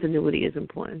 Continuity is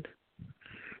important.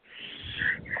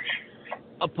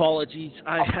 Apologies,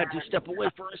 I had to step away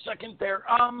for a second there.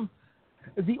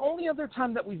 The only other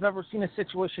time that we've ever seen a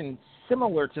situation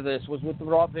similar to this was with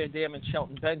Rob Van Dam and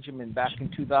Shelton Benjamin back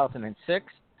in 2006.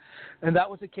 And that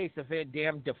was a case of Van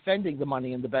Dam defending the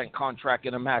Money in the Bank contract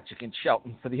in a match against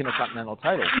Shelton for the Intercontinental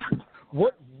title.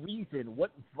 What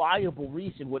viable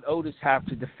reason would Otis have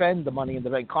to defend the Money in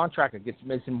the Bank contract against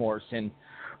Miz and Morrison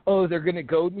Oh, they're going to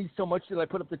goad me so much that I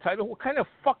put up the title? What kind of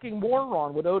fucking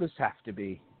moron would Otis have to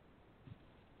be?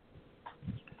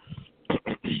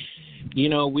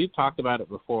 We've talked about it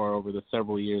before over the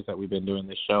several years that we've been doing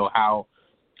this show, how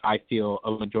I feel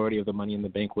a majority of the Money in the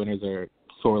Bank winners are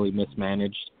sorely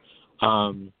mismanaged.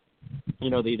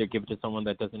 They either give it to someone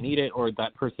that doesn't need it, or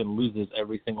that person loses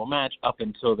every single match up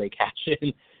until they cash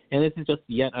in. And this is just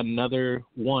yet another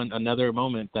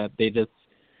moment that they just,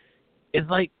 it's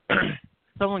like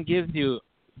someone gives you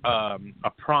a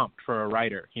prompt for a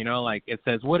writer, like it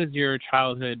says, what is your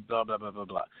childhood, blah, blah, blah, blah,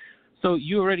 blah. So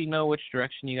you already know which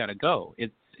direction you got to go.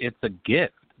 It's a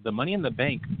gift. The Money in the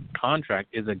Bank contract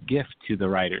is a gift to the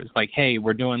writers. Like, hey,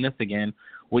 we're doing this again.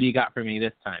 What do you got for me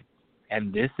this time?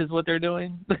 And this is what they're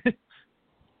doing?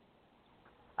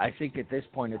 I think at this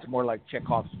point it's more like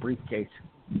Chekhov's briefcase.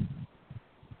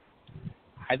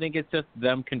 I think it's just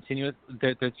them continuous.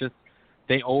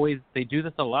 They do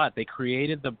this a lot. They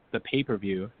created the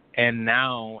pay-per-view, and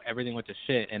now everything went to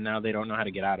shit, and now they don't know how to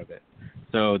get out of it.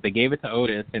 So they gave it to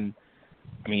Otis, and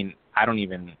I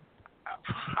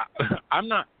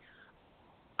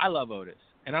love Otis,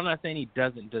 and I'm not saying he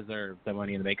doesn't deserve the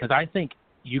Money in the Bank, because I think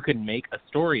you can make a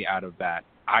story out of that.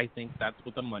 I think that's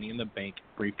what the Money in the Bank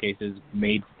briefcase is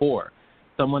made for.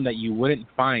 Someone that you wouldn't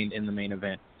find in the main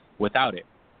event without it.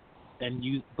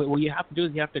 But what you have to do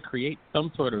is you have to create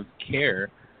some sort of care,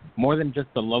 more than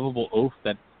just the lovable oaf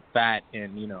that's fat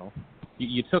and,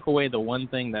 you took away the one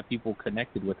thing that people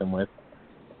connected with him with.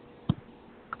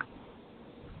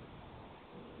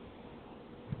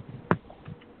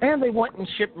 And they went and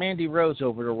shipped Mandy Rose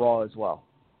over to Raw as well.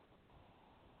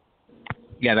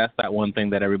 Yeah, that's that one thing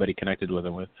that everybody connected with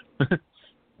him with.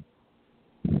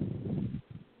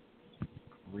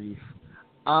 Reef.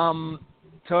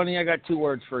 Tony, I got 2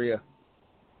 words for you.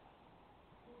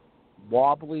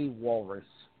 Wobbly walrus.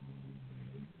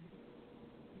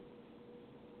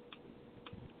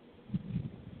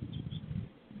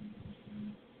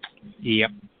 Yep.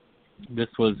 This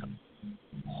was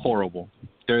horrible.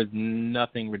 There's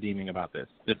nothing redeeming about this.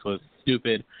 This was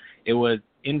stupid. It was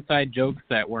inside jokes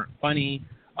that weren't funny.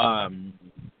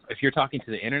 If you're talking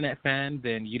to the internet fan,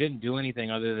 then you didn't do anything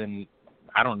other than,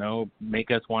 I don't know, make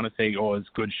us want to say, oh, it's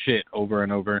good shit over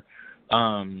and over.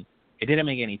 It didn't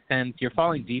make any sense. You're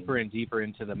falling deeper and deeper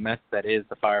into the mess that is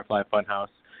the Firefly Funhouse.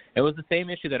 It was the same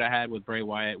issue that I had with Bray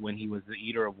Wyatt when he was the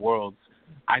Eater of Worlds.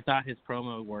 I thought his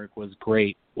promo work was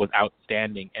great, was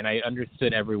outstanding, and I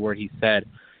understood every word he said.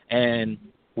 And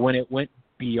when it went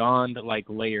beyond like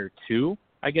layer 2,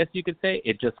 I guess you could say,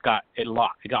 it got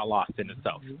lost in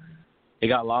itself. It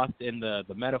got lost in the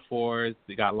metaphors.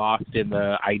 It got lost in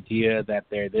the idea that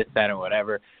they're this, that, or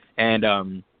whatever.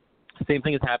 And same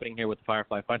thing is happening here with the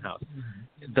Firefly Funhouse.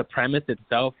 The premise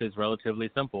itself is relatively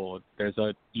simple. There's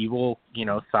a evil,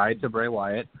 side to Bray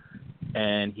Wyatt,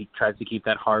 and he tries to keep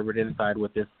that harbored inside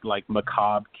with this like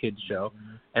macabre kids show,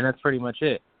 and that's pretty much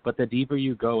it. But the deeper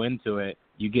you go into it,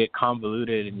 you get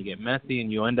convoluted and you get messy,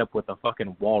 and you end up with a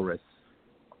fucking walrus.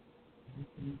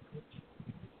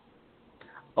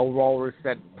 A walrus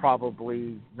that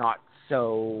probably not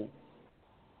so.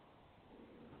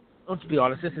 Let's be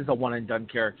honest, this is a one and done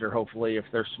character, hopefully, if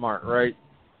they're smart, right?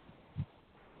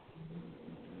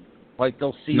 Like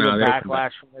they'll see the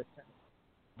backlash from this.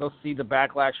 They'll see the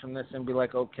backlash from this and be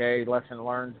like, okay, lesson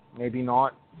learned. Maybe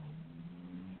not.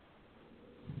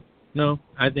 No,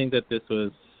 I think that this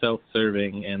was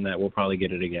self-serving and that we'll probably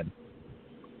get it again.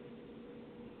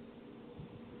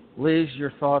 Liz,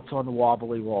 your thoughts on the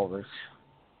Wobbly Walrus?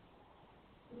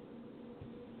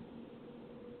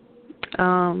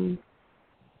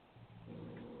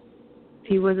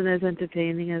 He wasn't as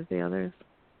entertaining as the others.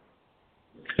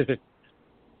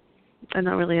 I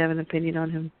don't really have an opinion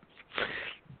on him.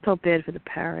 Felt bad for the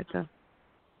parrot, though.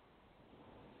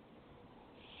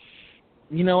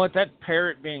 You know what? That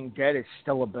parrot being dead is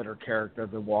still a better character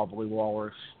than Wobbly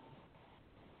Walrus.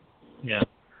 Yeah.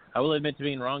 I will admit to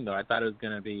being wrong, though. I thought it was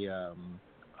going to be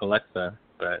Alexa,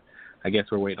 but I guess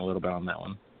we're waiting a little bit on that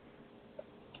one.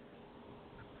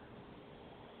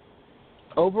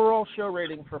 Overall show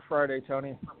rating for Friday,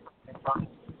 Tony?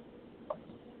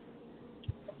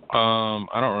 I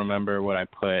don't remember what I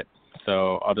put,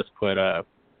 so I'll just put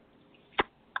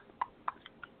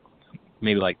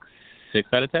maybe like 6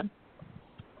 out of 10.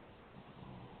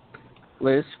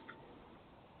 Liz?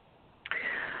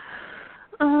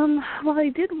 Well, I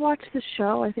did watch the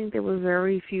show. I think there were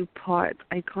very few parts.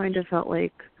 I kind of felt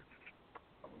like,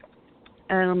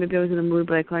 I don't know, maybe I was in a mood,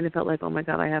 but I kind of felt like, oh my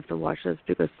God, I have to watch this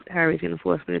because Harry's going to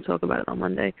force me to talk about it on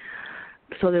Monday.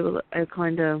 So I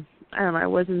don't know, I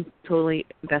wasn't totally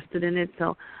invested in it,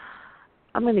 so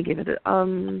I'm going to give it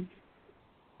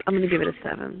I'm going to give it a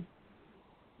 7.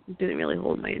 It didn't really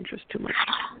hold my interest too much.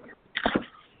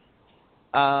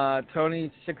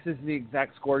 Tony, 6 is the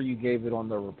exact score you gave it on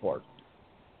the report.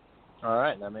 All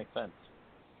right, that makes sense.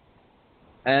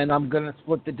 And I'm going to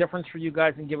split the difference for you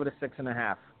guys and give it a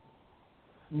 6.5.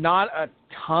 Not a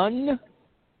ton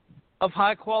of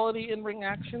high-quality in-ring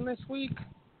action this week,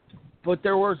 but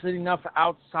there was enough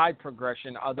outside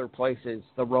progression other places.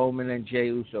 The Roman and Jey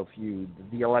Uso feud,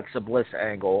 the Alexa Bliss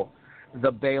angle,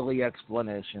 the Bayley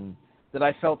explanation, that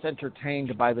I felt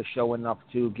entertained by the show enough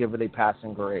to give it a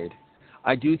passing grade.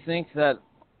 I do think that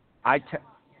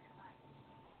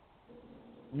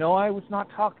No, I was not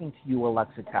talking to you,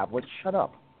 Alexa Tablet. Shut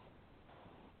up.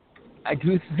 I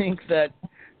do think that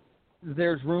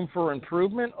there's room for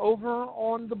improvement over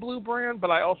on the Blue brand, but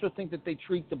I also think that they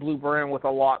treat the Blue brand with a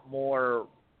lot more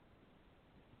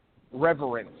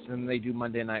reverence than they do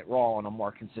Monday Night Raw on a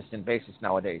more consistent basis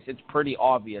nowadays. It's pretty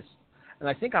obvious, and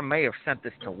I think I may have sent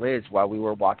this to Liz while we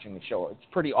were watching the show. It's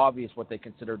pretty obvious what they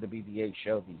consider to be the A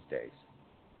show these days.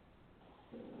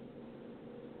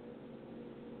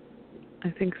 I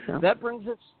think so. That brings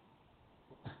us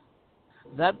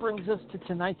to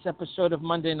tonight's episode of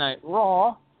Monday Night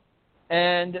Raw.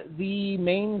 And the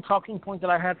main talking point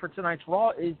that I had for tonight's Raw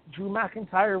is Drew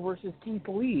McIntyre versus Keith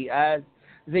Lee, as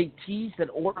they tease that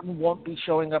Orton won't be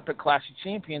showing up at Clash of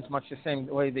Champions much the same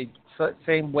way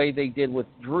they did with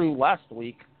Drew last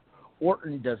week.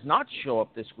 Orton does not show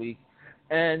up this week,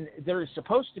 and there is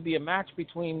supposed to be a match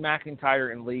between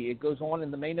McIntyre and Lee. It goes on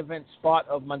in the main event spot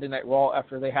of Monday Night Raw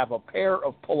after they have a pair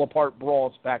of pull-apart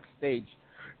brawls backstage.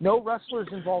 No wrestlers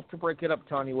involved to break it up,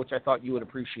 Tony, which I thought you would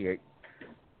appreciate.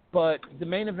 But the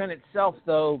main event itself,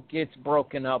 though, gets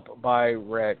broken up by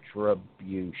Retribution.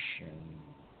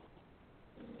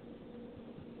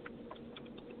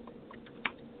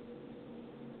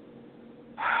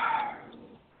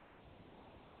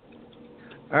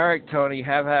 All right, Tony,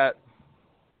 have at.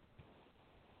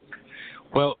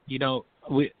 Well,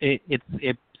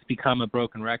 it's become a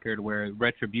broken record where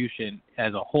Retribution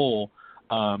as a whole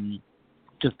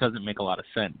just doesn't make a lot of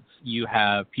sense. You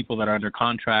have people that are under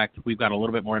contract. We've got a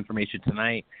little bit more information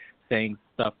tonight saying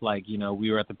stuff like,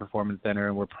 we were at the Performance Center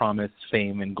and we're promised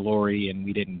fame and glory and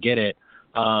we didn't get it.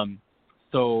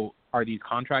 So are these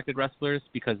contracted wrestlers?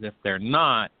 Because if they're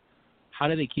not, how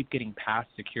do they keep getting past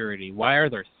security? Why are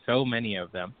there so many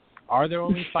of them? Are there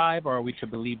only 5, or are we to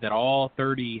believe that all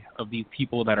 30 of these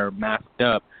people that are masked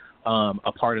up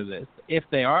a part of this? If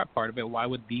they are a part of it, why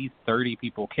would these 30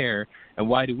 people care, and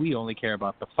why do we only care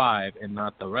about the 5 and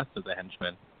not the rest of the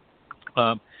henchmen?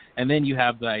 And then you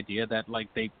have the idea that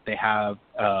they have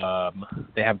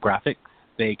graphics,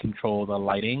 they control the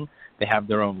lighting, they have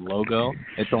their own logo.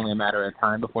 It's only a matter of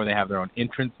time before they have their own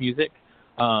entrance music,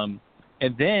 and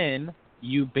then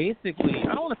you basically,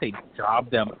 I don't want to say job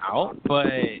them out,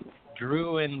 but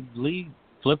Drew and Lee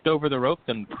flipped over the ropes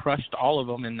and crushed all of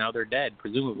them, and now they're dead,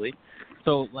 presumably.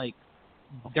 So,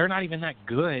 they're not even that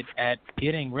good at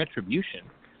getting retribution.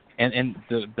 And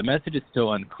the message is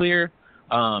still unclear.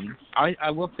 I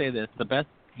will say this. The best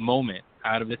moment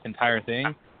out of this entire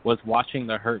thing was watching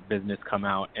the Hurt Business come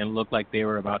out and look like they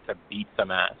were about to beat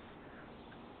some ass.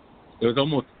 It was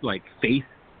almost like face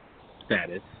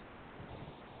status.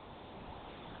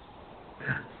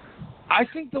 I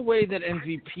think the way that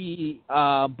MVP,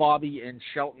 Bobby, and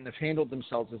Shelton have handled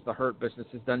themselves as the Hurt Business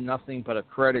has done nothing but a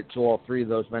credit to all 3 of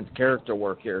those men's character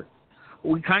work here.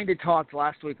 We kind of talked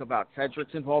last week about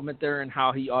Cedric's involvement there and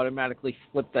how he automatically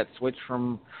flipped that switch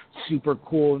from super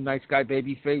cool, nice guy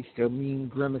babyface to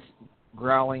mean,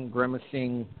 growling,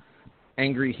 grimacing,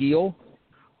 angry heel.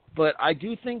 But I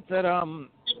do think that,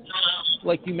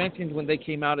 like you mentioned when they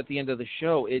came out at the end of the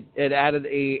show, it added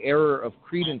a air of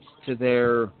credence to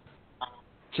their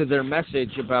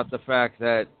message about the fact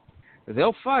that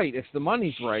they'll fight. If the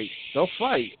money's right, they'll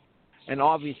fight. And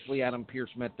obviously Adam Pearce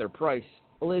met their price.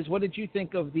 Liz, what did you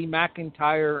think of the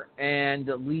McIntyre and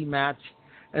Lee match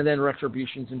and then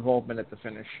Retribution's involvement at the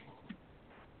finish?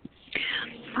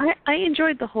 I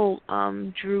enjoyed the whole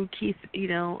Drew Keith,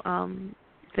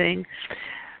 thing.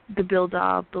 The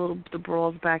build-up, the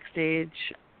brawls backstage.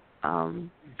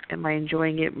 Am I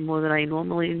enjoying it more than I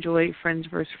normally enjoy Friends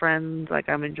versus Friends?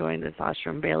 I'm enjoying the Sasha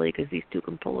and Bayley because these 2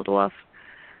 can pull it off.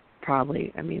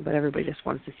 Probably. But everybody just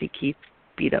wants to see Keith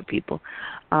beat up people.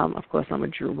 Of course, I'm a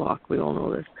Drew walk. We all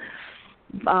know this.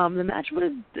 The match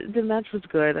was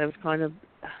good. I was kind of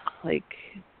this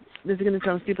is going to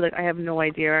sound stupid. I have no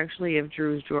idea actually if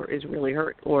Drew's jaw is really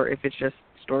hurt or if it's just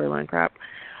storyline crap.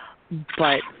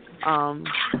 But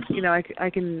I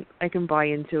can buy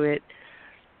into it.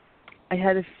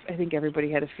 I think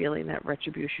everybody had a feeling that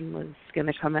Retribution was going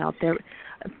to come out there.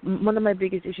 One of my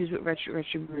biggest issues with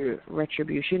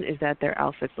Retribution is that their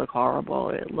outfits look horrible.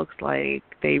 It looks like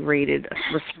they raided a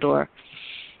thrift store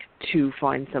to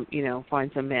find some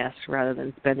masks rather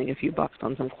than spending a few bucks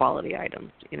on some quality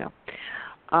items,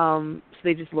 So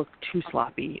they just look too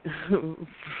sloppy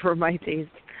for my taste.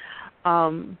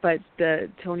 But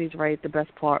Tony's right. The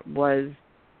best part was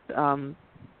the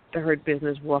Hurt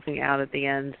Business walking out at the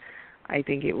end. I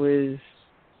think it was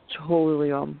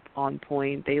totally on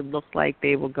point. They looked like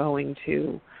they were going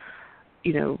to,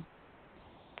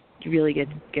 really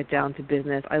get down to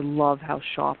business. I love how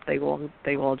sharp they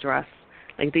all dress.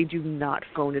 Like, they do not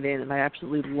phone it in, and I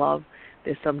absolutely love.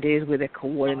 There's some days where they're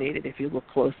coordinated. If you look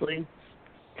closely,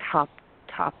 top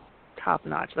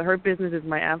notch. The Hurt Business is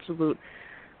my absolute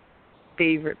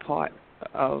favorite part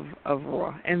of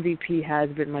Raw. MVP has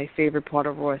been my favorite part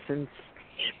of Raw since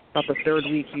about the third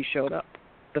week he showed up.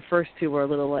 The first two were a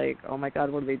little like, oh my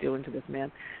God, what are they doing to this man?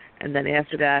 And then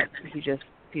after that, he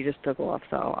just took off.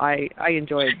 So I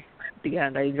enjoyed the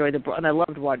end. I enjoyed and I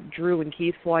loved what Drew and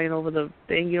Keith flying over the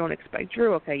thing. You don't expect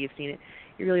Drew. Okay, you've seen it.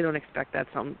 You really don't expect that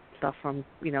some stuff from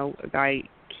a guy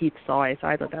Keith's size.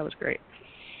 I thought that was great.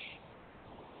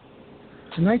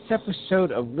 Tonight's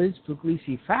episode of Liz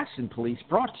Puglisi Fashion Police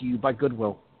brought to you by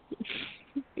Goodwill.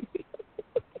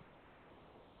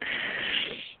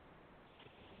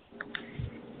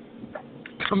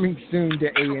 Coming soon to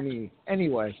A&E.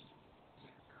 Anyway,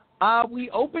 we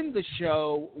opened the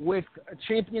show with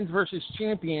Champions versus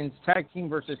Champions, tag team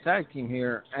versus tag team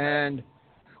here, and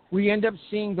we end up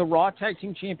seeing the Raw Tag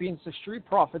Team Champions, the Street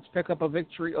Profits, pick up a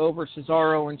victory over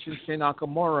Cesaro and Shinsuke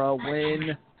Nakamura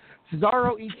when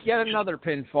Cesaro eats yet another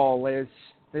pinfall, Liz,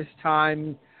 this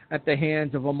time at the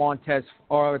hands of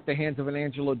at the hands of an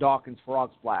Angelo Dawkins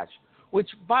Frog Splash, which,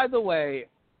 by the way,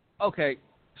 okay,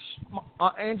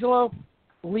 Angelo,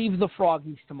 leave the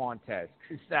froggies to Montez,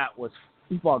 because that was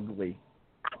fugly.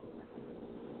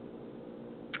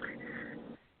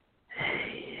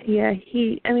 Yeah,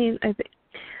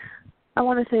 I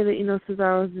want to say that,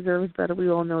 Cesaro deserves better. We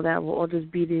all know that. We're all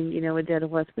just beating, a dead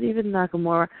horse. But even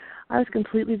Nakamura, I was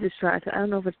completely distracted. I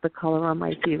don't know if it's the color on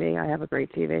my TV. I have a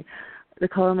great TV. The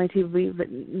color on my TV,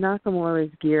 but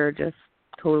Nakamura's gear just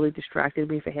totally distracted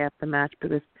me for half the match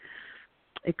because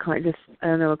it kind of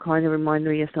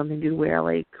reminded me of something you wear,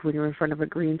 like when you're in front of a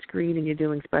green screen and you're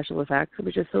doing special effects. It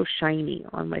was just so shiny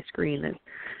on my screen that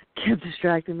kept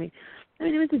distracting me. I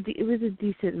mean, it was a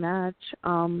decent match.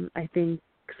 I think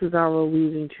Cesaro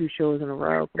losing 2 shows in a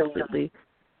row completely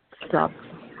sucks.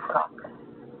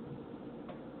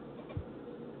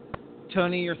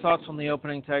 Tony, your thoughts on the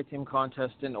opening tag team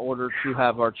contest in order to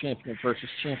have our Champions versus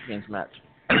Champions match?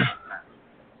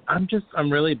 I'm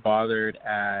really bothered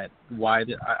at why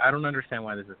I don't understand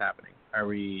why this is happening. Are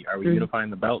we unifying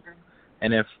the belts?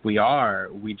 And if we are,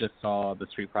 we just saw the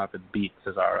Street Profits beat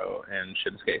Cesaro and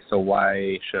Shinsuke. So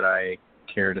why should I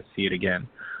care to see it again?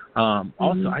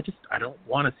 Also, I don't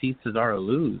want to see Cesaro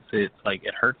lose. It's like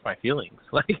it hurts my feelings.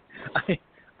 Like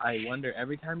I wonder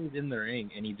every time he's in the ring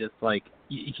and he just like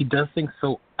he does things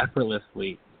so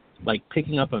effortlessly, like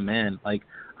picking up a man. Like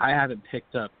I haven't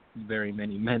picked up very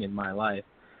many men in my life,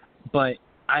 but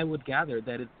I would gather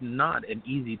that it's not an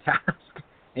easy task.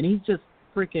 And he's just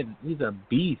he's a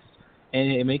beast. And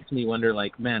it makes me wonder,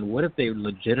 like, man, what if they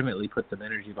legitimately put some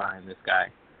energy behind this guy?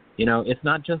 It's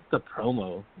not just the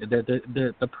promo.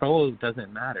 The promo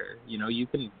doesn't matter.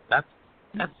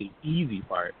 That's the easy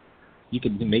part. You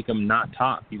can make him not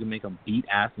talk. You can make him beat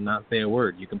ass and not say a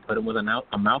word. You can put him with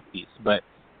a mouthpiece. But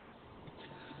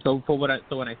so when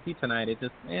I see tonight, it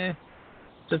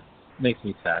just makes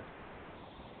me sad.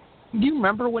 Do you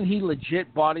remember when he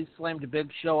legit body slammed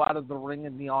Big Show out of the ring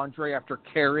in the Andre after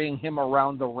carrying him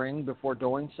around the ring before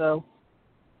doing so?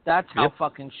 That's how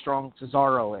fucking strong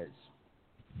Cesaro is.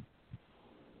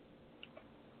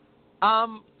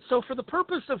 So for the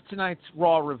purpose of tonight's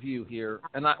Raw review here,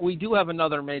 and we do have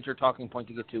another major talking point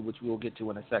to get to, which we will get to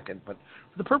in a second, but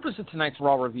for the purpose of tonight's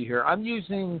Raw review here, I'm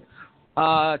using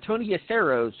Tony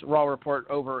Yacero's Raw report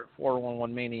over at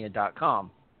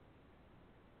 411mania.com.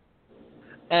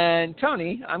 And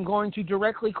Tony, I'm going to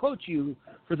directly quote you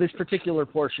for this particular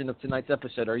portion of tonight's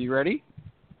episode. Are you ready?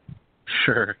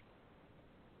 Sure.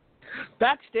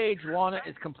 Backstage, Lana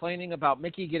is complaining about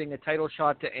Mickey getting a title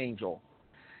shot to Angel.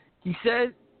 He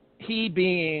says, he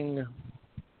being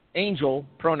Angel,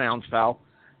 pronouns foul,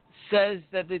 says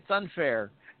that it's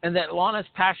unfair and that Lana's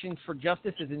passion for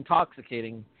justice is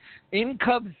intoxicating. In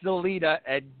comes Zelita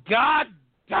and God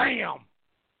damn!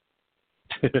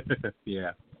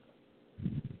 Yeah.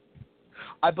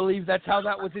 I believe that's how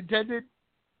that was intended.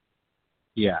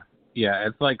 Yeah. Yeah,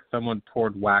 it's like someone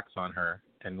poured wax on her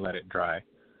and let it dry.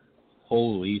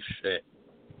 Holy shit.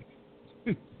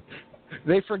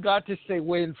 They forgot to say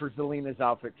win for Zelina's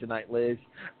outfit tonight, Liz.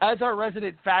 As our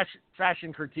resident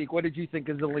fashion critique, what did you think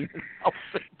of Zelina's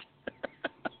outfit?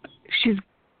 She's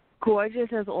gorgeous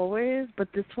as always, but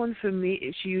this one for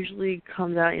me, she usually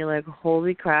comes out and you're like,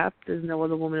 holy crap, there's no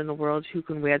other woman in the world who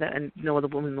can wear that, and no other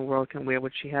woman in the world can wear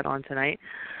what she had on tonight.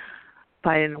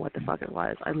 But I didn't know what the fuck it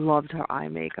was. I loved her eye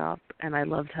makeup, and I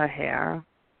loved her hair.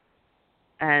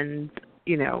 And,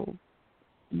 you know,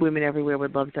 women everywhere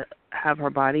would love to have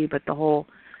her body, but the whole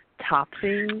top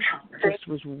thing just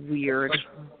was weird.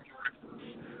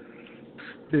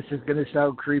 This is going to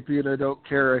sound creepy, and I don't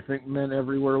care. I think men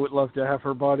everywhere would love to have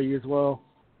her body as well.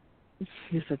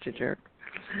 You're such a jerk.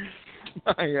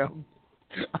 I am.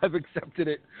 I've accepted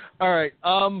it. All right.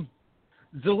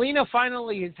 Zelina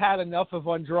finally has had enough of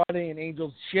Andrade and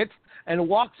Angel's shit and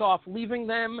walks off, leaving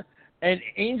them. And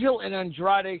Angel and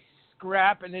Andrade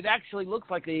scrap, and it actually looks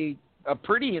like a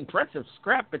pretty impressive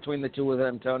scrap between the two of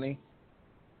them, Tony.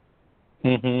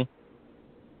 Mm-hmm.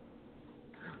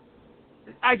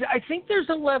 I think there's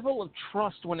a level of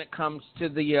trust when it comes to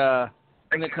the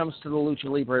Lucha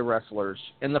Libre wrestlers,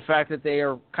 and the fact that they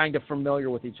are kind of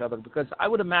familiar with each other. Because I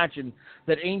would imagine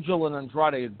that Angel and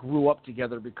Andrade grew up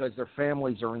together because their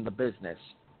families are in the business.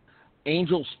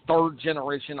 Angel's third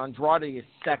generation, Andrade is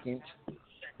second.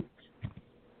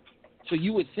 So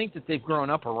you would think that they've grown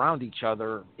up around each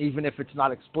other, even if it's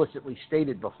not explicitly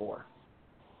stated before.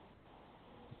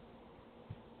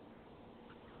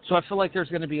 So I feel like there's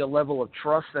going to be a level of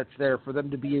trust that's there for them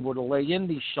to be able to lay in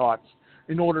these shots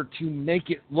in order to make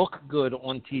it look good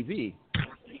on TV.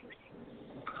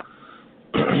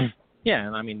 Yeah,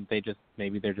 and I mean,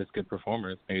 maybe they're just good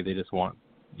performers. Maybe they just want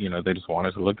it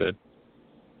to look good.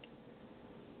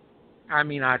 I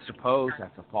mean, I suppose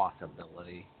that's a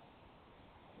possibility.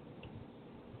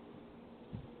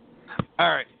 All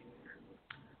right.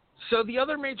 So the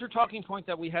other major talking point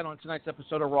that we had on tonight's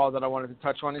episode of Raw that I wanted to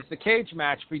touch on is the cage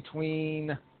match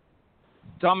between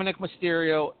Dominic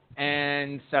Mysterio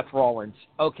and Seth Rollins.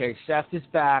 Okay, Seth is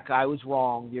back. I was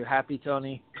wrong. You're happy,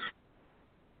 Tony?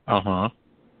 Uh-huh.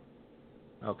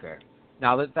 Okay.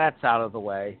 Now that that's out of the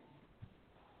way,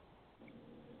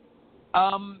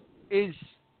 is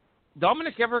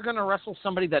Dominic ever going to wrestle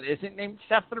somebody that isn't named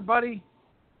Seth, their buddy?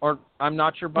 Or I'm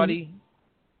not your buddy?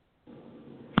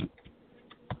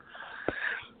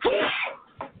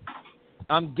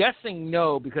 I'm guessing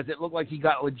no, because it looked like he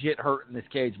got legit hurt in this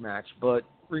cage match. But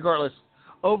regardless,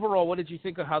 overall, what did you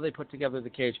think of how they put together the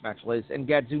cage match, Liz? And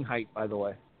Gesundheit, by the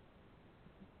way.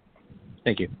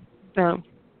 Thank you. The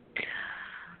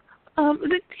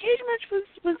cage match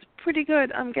was pretty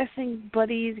good. I'm guessing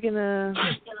Buddy's gonna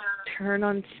turn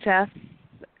on Seth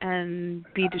and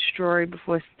be destroyed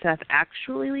before Seth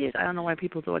actually leaves. I don't know why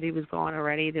people thought he was gone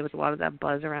already. There was a lot of that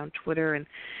buzz around Twitter and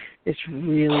this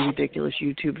really ridiculous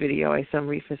YouTube video I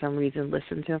for some reason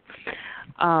listened to.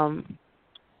 I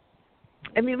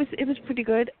mean, it was pretty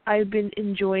good. I've been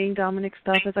enjoying Dominic's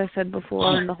stuff, as I said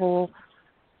before, and the whole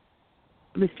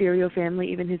Mysterio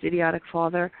family, even his idiotic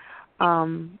father.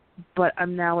 But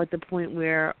I'm now at the point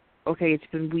where, okay, it's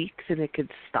been weeks and it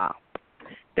could stop.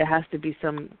 There has to be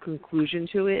some conclusion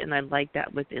to it, and I'd like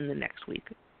that within the next week.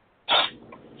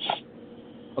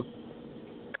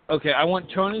 Okay, I want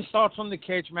Tony's thoughts on the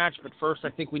cage match, but first I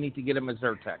think we need to get him a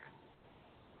Zyrtec.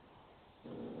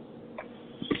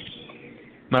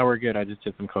 No, we're good. I just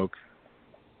did some Coke.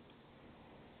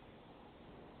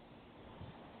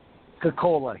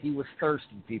 Coca-Cola. He was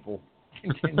thirsty, people.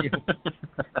 Continue.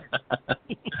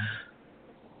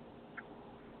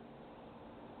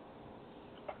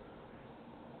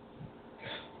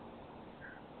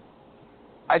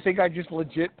 I think I just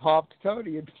legit popped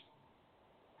Tony.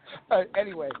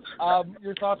 Anyway,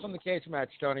 your thoughts on the cage match,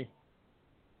 Tony?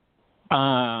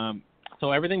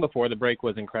 So everything before the break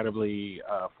was incredibly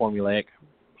formulaic,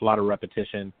 a lot of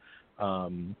repetition,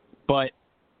 but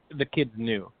the kids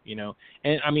knew, you know.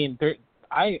 And I mean,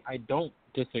 I don't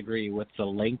disagree with the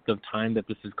length of time that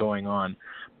this is going on,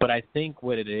 but I think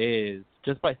what it is,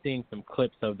 just by seeing some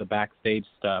clips of the backstage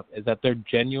stuff, is that they're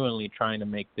genuinely trying to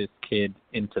make this kid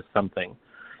into something,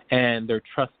 and they're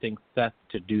trusting Seth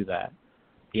to do that.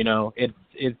 You know, it's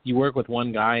you work with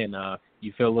one guy enough,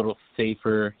 you feel a little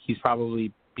safer. He's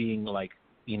probably being, like,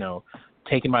 you know,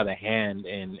 taken by the hand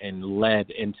and led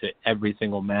into every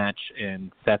single match,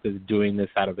 and Seth is doing this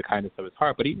out of the kindness of his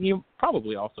heart, but he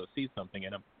probably also sees something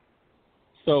in him.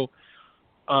 So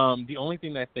the only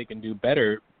thing that they can do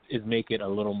better is make it a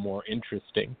little more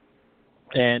interesting.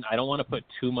 And I don't want to put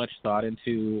too much thought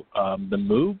into the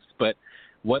moves, but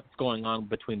what's going on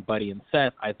between Buddy and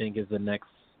Seth, I think, is the next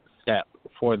step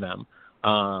for them.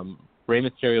 Rey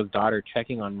Mysterio's daughter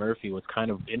checking on Murphy was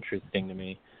kind of interesting to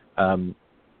me.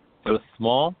 It was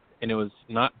small, and it was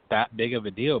not that big of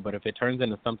a deal, but if it turns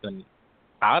into something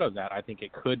out of that, I think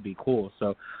it could be cool.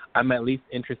 So I'm at least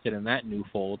interested in that new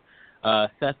fold.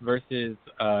 Seth versus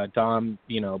Dom,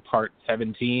 part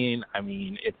 17, I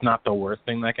mean, it's not the worst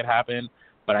thing that could happen,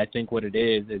 but I think what it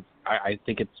is I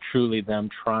think it's truly them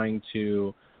trying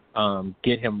to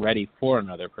get him ready for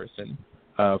another person.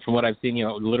 From what I've seen,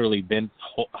 literally Vince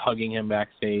hugging him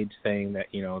backstage, saying that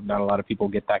not a lot of people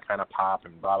get that kind of pop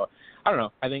and blah blah. I don't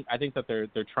know. I think that they're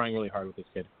trying really hard with this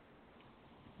kid.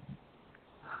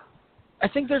 I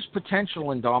think there's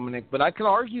potential in Dominic, but I could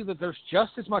argue that there's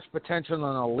just as much potential in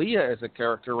Aaliyah as a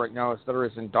character right now as there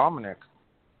is in Dominic.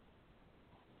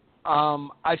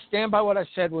 I stand by what I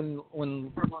said when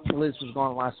Liz was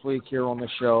gone last week here on the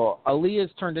show.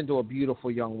 Aaliyah's turned into a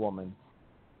beautiful young woman.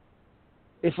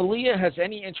 If Aaliyah has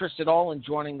any interest at all in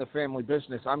joining the family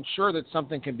business, I'm sure that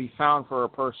something can be found for a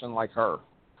person like her.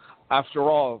 After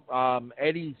all,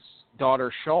 Eddie's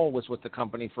daughter, Shaw, was with the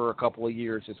company for a couple of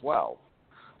years as well.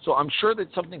 So I'm sure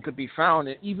that something could be found,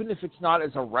 even if it's not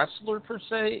as a wrestler per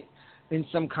se, in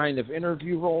some kind of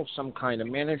interview role, some kind of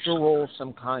manager role,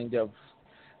 some kind of,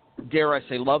 dare I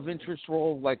say, love interest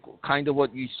role, like kind of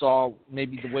what you saw,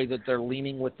 maybe the way that they're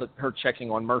leaning with her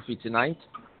checking on Murphy tonight.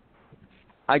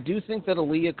 I do think that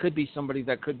Aaliyah could be somebody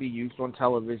that could be used on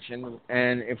television,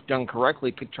 and if done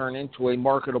correctly, could turn into a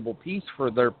marketable piece for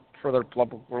their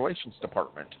public relations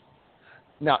department.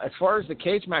 Now, as far as the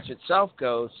cage match itself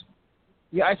goes,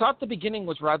 yeah, I thought the beginning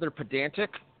was rather pedantic,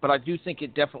 but I do think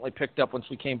it definitely picked up once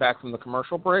we came back from the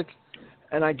commercial break.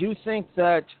 And I do think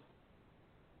that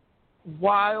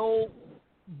while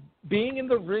being in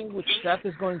the ring with Seth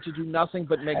is going to do nothing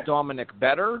but make Dominic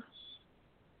better,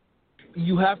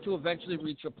 you have to eventually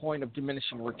reach a point of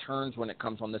diminishing returns when it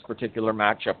comes on this particular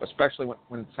matchup, especially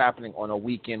when it's happening on a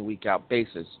week-in, week-out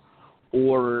basis.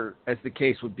 Or, as the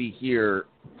case would be here,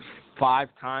 5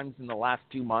 times in the last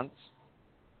 2 months.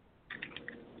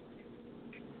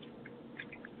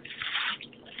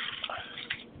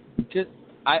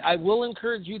 I will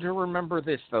encourage you to remember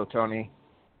this, though, Tony.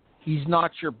 He's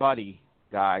not your buddy,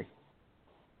 guy.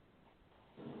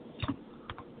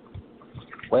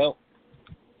 Well,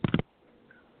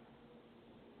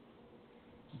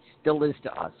 he still is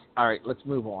to us. All right, let's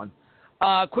move on.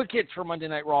 Quick hits for Monday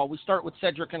Night Raw. We start with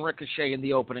Cedric and Ricochet in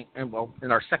the opening, and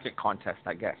in our second contest,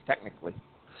 I guess, technically.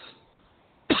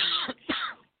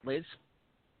 Liz?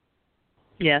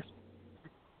 Yes.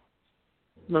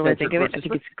 What do I think of it? I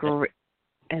think it's great,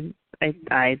 and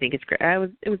I think it's great.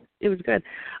 It was good.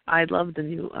 I love the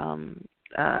new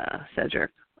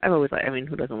Cedric. I've always liked. I mean,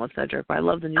 who doesn't love Cedric? But I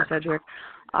love the new Cedric.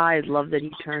 I love that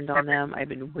he turned on them. I've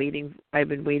been waiting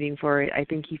for it. I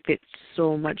think he fits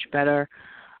so much better.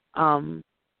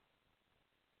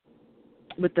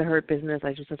 With the Hurt Business,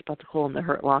 I just was about to call him the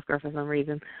Hurt Locker for some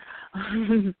reason.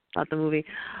 Not the movie.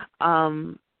 I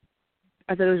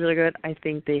thought it was really good. I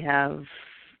think they have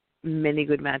many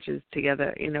good matches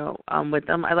together, with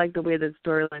them. I like the way the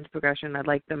storyline's progression. I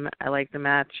like the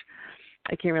match.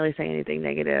 I can't really say anything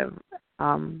negative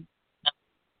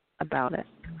about it.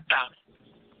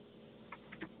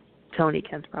 Tony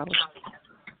can probably.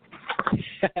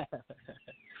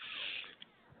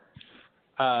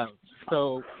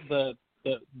 So there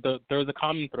was a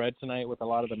common thread tonight with a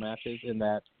lot of the matches in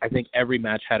that I think every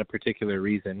match had a particular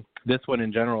reason. This one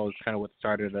in general is kind of what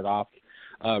started it off.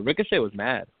 Ricochet was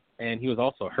mad, and he was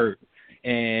also hurt.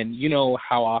 And you know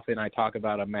how often I talk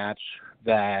about a match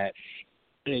that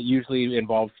it usually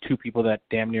involves 2 people that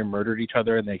damn near murdered each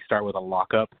other, and they start with a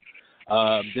lockup.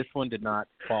 This one did not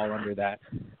fall under that.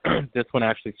 This one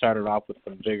actually started off with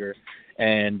some vigor,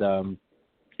 and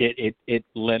it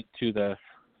lent to the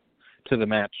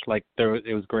match. Like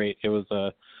it was great. It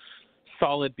was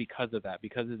solid because of that,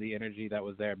 because of the energy that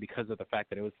was there, because of the fact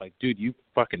that it was like, dude, you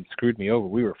fucking screwed me over.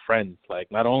 We were friends.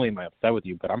 Like, not only am I upset with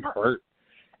you, but I'm hurt.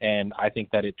 And I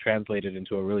think that it translated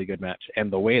into a really good match.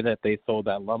 And the way that they sold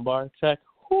that lumbar check,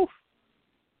 whew.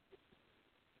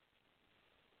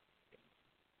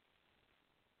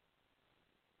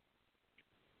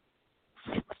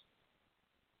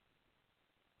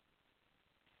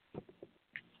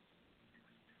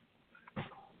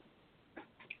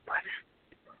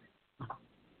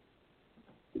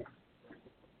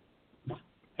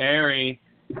 Harry.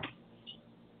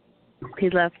 He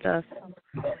left us.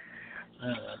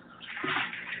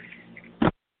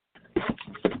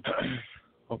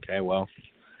 Okay, well,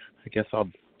 I guess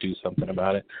I'll do something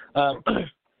about it.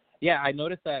 Yeah, I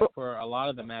noticed that for a lot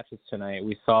of the matches tonight,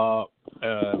 we saw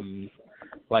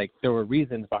like there were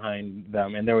reasons behind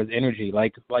them, and there was energy.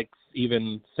 Like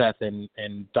even Seth and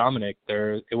Dominic,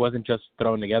 it wasn't just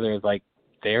thrown together. It's like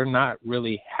they're not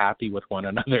really happy with one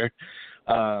another.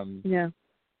 Yeah.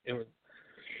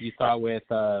 You saw with,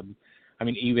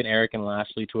 even Eric and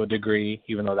Lashley to a degree,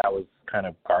 even though that was kind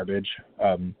of garbage.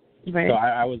 Right. So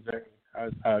I was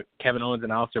Kevin Owens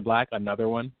and Aleister Black, another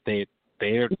one.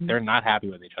 They're not happy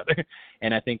with each other,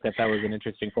 and I think that was an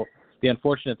interesting. The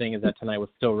unfortunate thing is that tonight was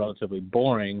still relatively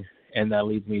boring, and that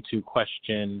leads me to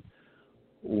question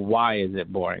why is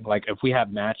it boring? Like if we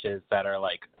have matches that are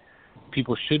like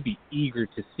people should be eager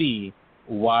to see,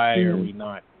 why are we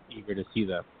not eager to see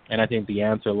them? And I think the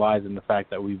answer lies in the fact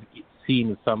that we've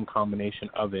seen some combination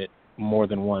of it more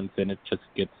than once, and it just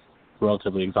gets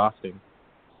relatively exhausting.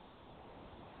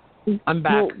 I'm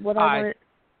back. Well,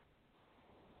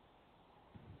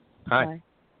 Hi.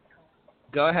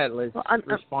 Go ahead, Liz. Well,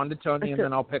 respond to Tony, and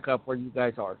then I'll pick up where you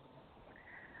guys are.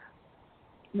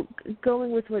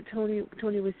 Going with what Tony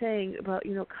was saying about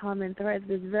common threads,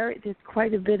 there's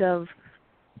quite a bit of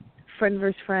friend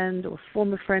versus friend or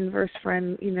former friend versus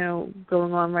friend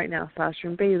going on right now. Sasha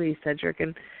and Bayley, Cedric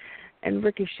and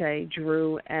Ricochet,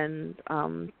 Drew and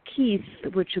Keith,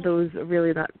 which of those are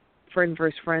really not friend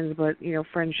versus friends, but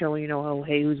friends showing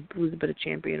hey, who's a bit of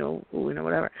champion or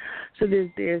whatever. So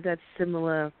there's that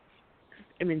similar.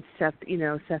 I mean, Seth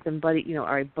and Buddy, all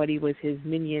right, Buddy was his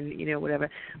minion, whatever.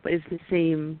 But it's the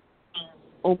same,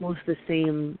 almost the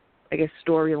same, I guess,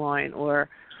 storyline or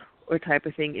type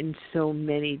of thing in so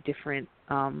many different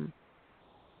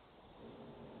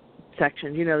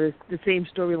sections. There's the same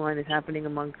storyline is happening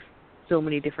amongst so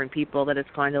many different people that it's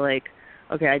kind of like,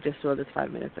 okay, I just saw this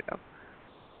 5 minutes ago.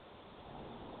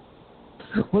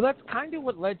 Well, that's kind of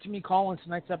what led to me calling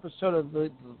tonight's episode of the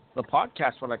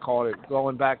podcast, what I called it,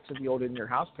 going back to the old In Your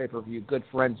House pay-per-view, Good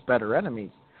Friends, Better Enemies.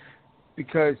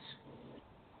 Because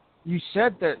you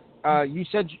said that,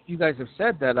 you guys have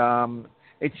said that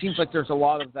it seems like there's a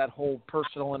lot of that whole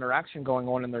personal interaction going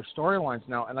on in their storylines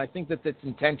now, and I think that that's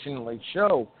intentionally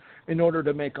so in order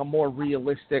to make a more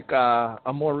realistic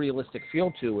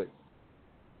feel to it.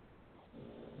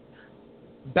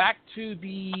 Back to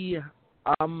the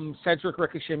Cedric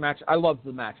Ricochet match. I loved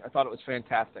the match. I thought it was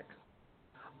fantastic.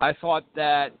 I thought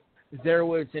that there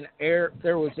was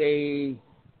a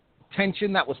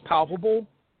tension that was palpable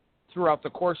throughout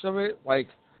the course of it. Like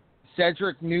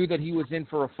Cedric knew that he was in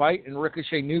for a fight, and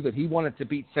Ricochet knew that he wanted to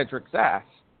beat Cedric's ass.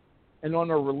 And on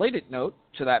a related note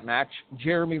to that match,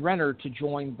 Jeremy Renner to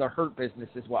join the Hurt Business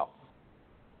as well.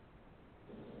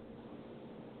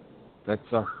 That's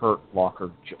a Hurt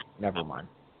Locker joke. Never mind.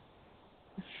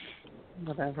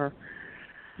 Whatever.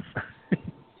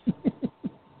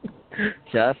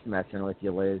 Just messing with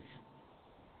you, Liz.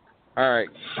 All right.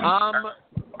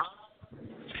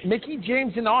 Mickie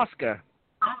James and Asuka.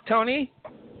 Tony,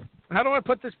 how do I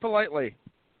put this politely?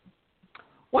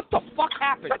 What the fuck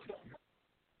happened?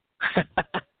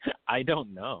 I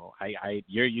don't know.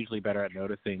 You're usually better at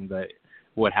noticing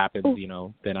what happens,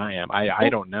 than I am. I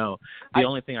don't know. The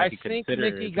only thing I could consider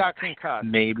think Mickie got concussed.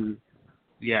 Maybe.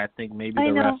 Yeah, I think maybe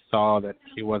the ref saw that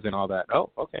she wasn't all that. Oh,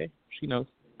 okay. She knows.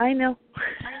 I know.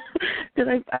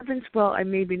 Because I've been, I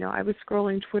maybe know. I was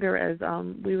scrolling Twitter as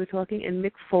we were talking, and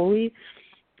Mick Foley,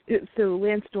 so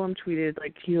Lance Storm tweeted,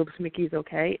 like, he hopes Mickey's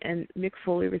okay, and Mick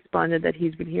Foley responded that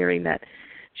he's been hearing that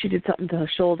she did something to her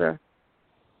shoulder,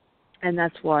 and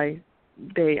that's why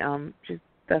they had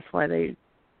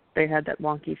that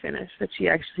wonky finish, that she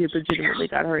actually legitimately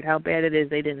got hurt. How bad it is,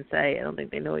 they didn't say. I don't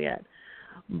think they know yet.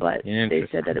 But they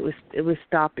said that it was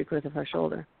stopped because of her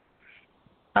shoulder.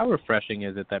 How refreshing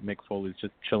is it that Mick Foley's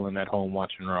just chilling at home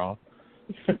watching Raw?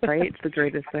 Right? It's the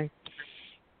greatest thing.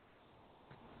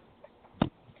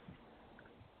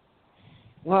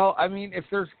 Well, I mean, if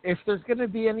there's going to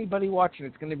be anybody watching,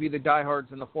 it's going to be the diehards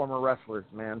and the former wrestlers,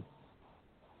 man.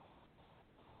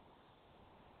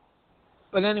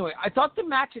 But anyway, I thought the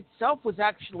match itself was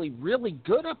actually really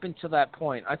good up until that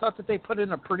point. I thought that they put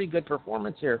in a pretty good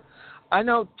performance here. I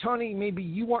know, Tony, maybe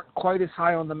you weren't quite as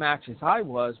high on the match as I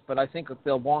was, but I think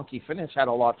the wonky finish had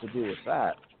a lot to do with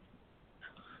that.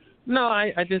 No,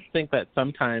 I just think that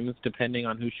sometimes, depending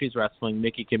on who she's wrestling,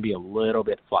 Mickie can be a little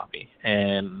bit floppy,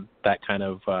 and that kind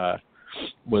of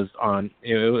was on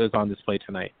display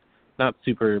tonight. Not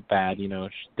super bad,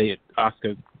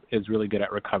 Asuka is really good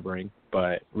at recovering,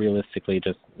 but realistically,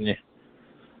 just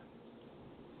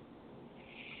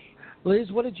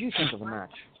Liz, what did you think of the match?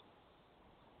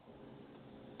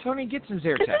 Tony, get some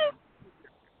Zyrtec.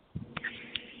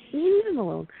 Leave him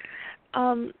alone.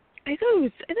 I thought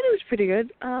it was pretty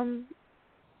good. I've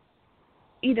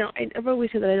always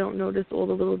said that I don't notice all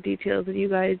the little details that you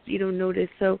guys, notice.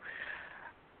 So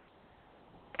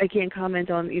I can't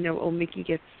comment on, Mickey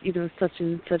gets, such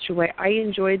and such a way. I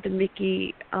enjoyed the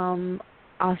Mickey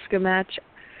Oscar match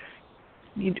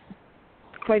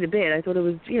quite a bit. I thought it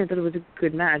was, a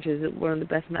good match. Is it one of the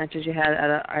best matches you had out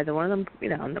of either one of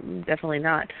them? Definitely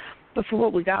not. But for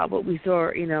what we got, what we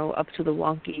saw, up to the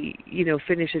wonky,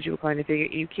 finish that you were kind of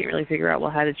you can't really figure out,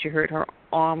 well, how did she hurt her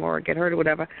arm or get hurt or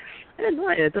whatever. I didn't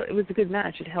mind it. It was a good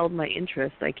match. It held my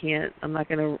interest. I'm not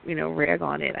going to, rag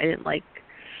on it.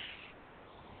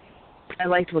 I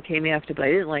liked what came after, but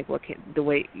I didn't like the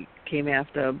way it came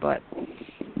after, but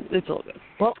it's all good.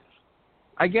 Well,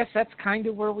 I guess that's kind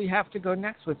of where we have to go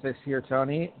next with this here,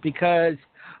 Tony, because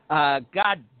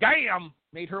goddamn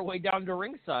made her way down to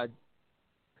ringside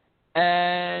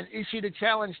and issued a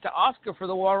challenge to Asuka for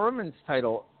the Raw Women's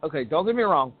title. Okay, don't get me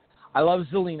wrong. I love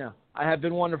Zelina. I have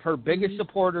been one of her biggest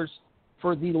supporters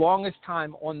for the longest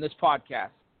time on this podcast.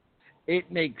 It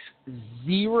makes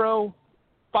zero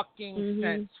fucking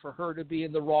sense for her to be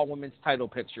in the Raw Women's title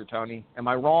picture, Tony. Am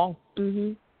I wrong?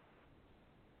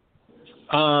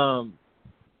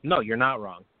 No, you're not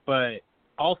wrong. But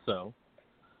also,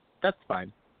 that's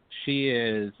fine. She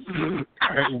is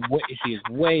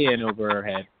way in over her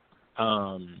head.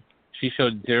 She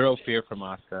showed zero fear from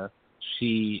Asuka.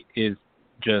 She is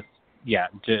just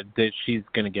she's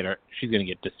gonna get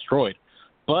destroyed.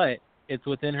 But it's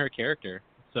within her character.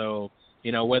 So,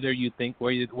 whether you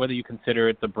consider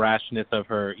it the brashness of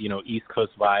her, East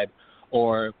Coast vibe,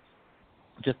 or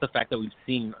just the fact that we've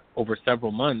seen over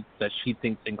several months that she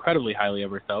thinks incredibly highly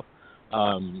of herself,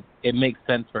 it makes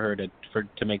sense for her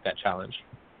to make that challenge.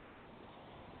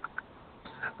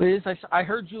 Liz, I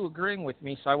heard you agreeing with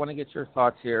me, so I want to get your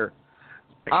thoughts here.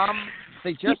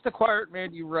 They just acquired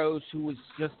Mandy Rose, who was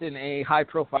just in a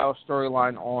high-profile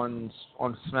storyline on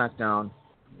SmackDown.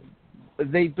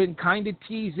 They've been kind of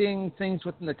teasing things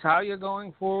with Natalya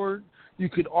going forward. You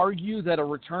could argue that a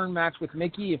return match with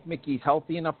Mickey, if Mickey's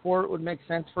healthy enough for it, would make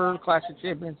sense for Clash of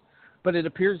Champions. But it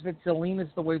appears that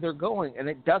Zelina's the way they're going, and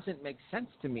it doesn't make sense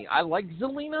to me. I like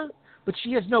Zelina, but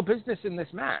she has no business in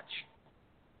this match.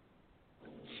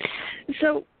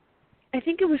 So, I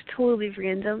think it was totally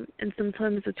random, and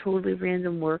sometimes a totally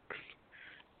random works.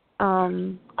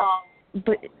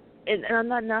 But and I'm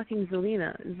not knocking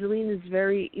Zelina. Zelina's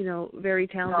very, very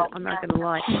talented. I'm not going to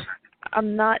lie.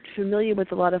 I'm not familiar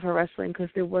with a lot of her wrestling because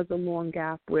there was a long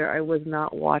gap where I was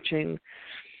not watching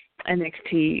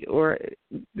NXT or,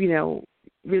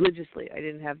 religiously. I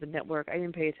didn't have the network. I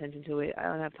didn't pay attention to it. I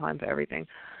don't have time for everything.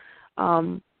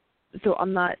 So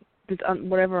I'm not,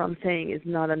 whatever I'm saying is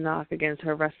not a knock against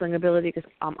her wrestling ability because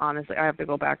honestly, I have to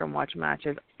go back and watch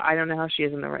matches. I don't know how she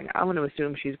is in the ring. I'm going to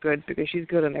assume she's good because she's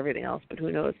good on everything else, but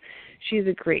who knows? She's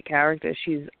a great character.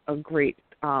 She's a great,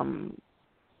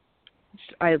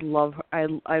 I've loved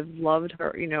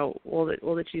her, all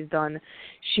that she's done.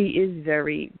 She is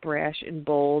very brash and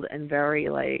bold and very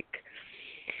I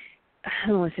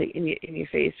don't want to say in your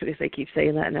face because I keep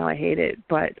saying that and now I hate it,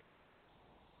 but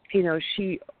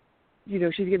she's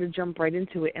going to jump right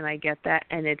into it, and I get that,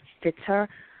 and it fits her.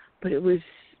 But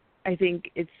I think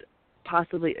it's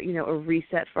possibly, a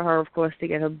reset for her, of course, to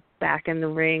get her back in the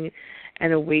ring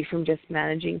and away from just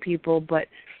managing people. But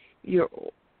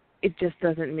it just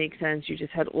doesn't make sense. You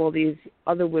just had all these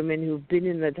other women who've been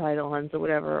in the title hunts or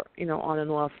whatever, on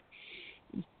and off,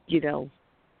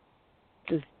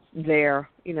 just there,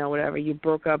 whatever. You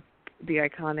broke up the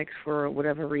Iconics for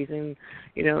whatever reason,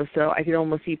 so I could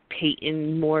almost see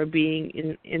Peyton more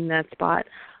being in that spot.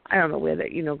 I don't know where that,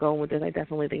 going with this. I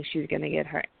definitely think she's going to get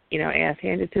her, ass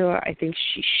handed to her. I think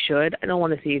she should. I don't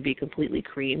want to see it be completely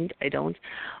creamed. I don't.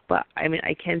 But, I mean,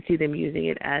 I can see them using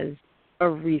it as a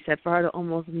reset for her to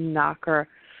almost knock her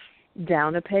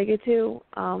down a peg or two,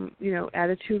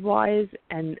 attitude-wise,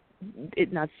 and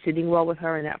it not sitting well with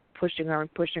her and not pushing her,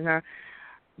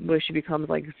 where she becomes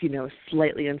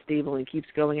slightly unstable and keeps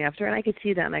going after her. And I could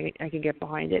see that and I can get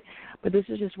behind it. But this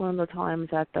is just one of the times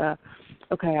that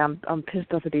I'm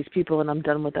pissed off at these people and I'm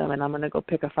done with them and I'm going to go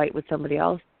pick a fight with somebody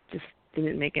else. Just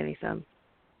didn't make any sense.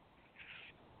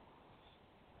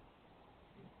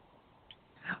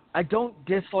 I don't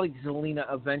dislike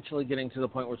Zelina eventually getting to the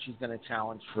point where she's going to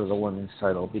challenge for the women's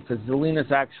title because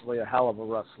Zelina's actually a hell of a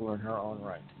wrestler in her own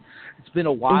right. It's been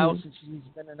a while since she's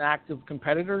been an active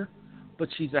competitor, but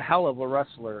she's a hell of a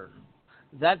wrestler.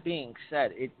 That being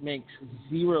said, it makes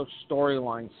zero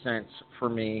storyline sense for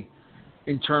me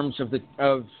in terms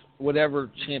of whatever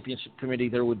championship committee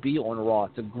there would be on Raw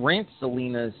to grant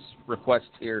Zelina's request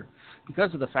here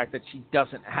because of the fact that she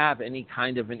doesn't have any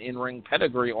kind of an in-ring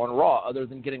pedigree on Raw other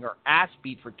than getting her ass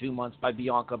beat for 2 months by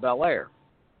Bianca Belair.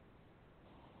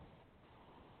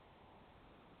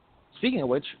 Speaking of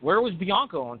which, where was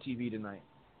Bianca on TV tonight?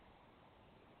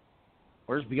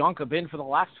 Where's Bianca been for the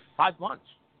last 5 months?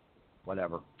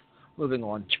 Whatever. Moving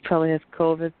on. She probably has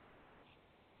COVID.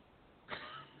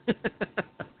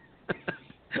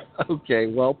 Okay,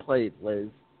 well played, Liz.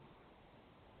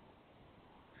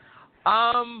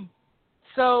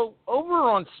 So over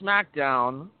on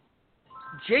SmackDown,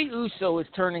 Jey Uso is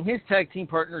turning his tag team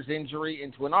partner's injury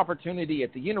into an opportunity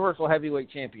at the Universal Heavyweight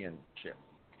Championship.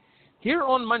 Here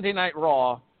on Monday Night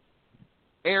Raw,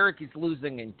 Eric is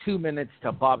losing in 2 minutes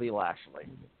to Bobby Lashley.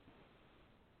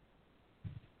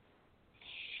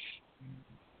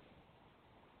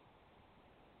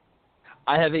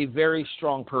 I have a very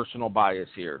strong personal bias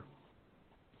here.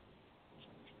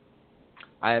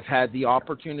 I have had the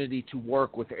opportunity to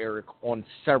work with Eric on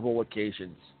several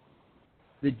occasions.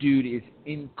 The dude is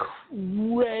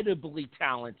incredibly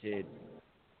talented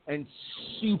and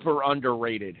super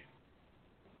underrated.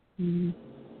 Mm-hmm.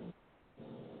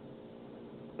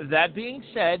 That being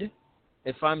said,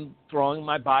 if I'm throwing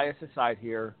my bias aside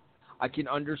here, I can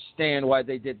understand why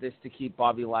they did this to keep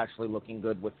Bobby Lashley looking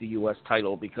good with the U.S.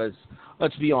 title because,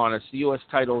 let's be honest, the U.S.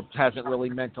 title hasn't really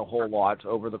meant a whole lot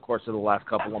over the course of the last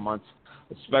couple of months,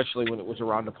 especially when it was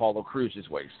around Apollo Crews'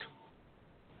 waist.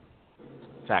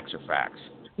 Facts are facts.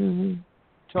 Mm-hmm.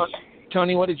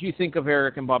 Tony, what did you think of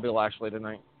Eric and Bobby Lashley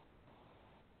tonight?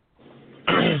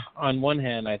 On one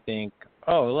hand, I think,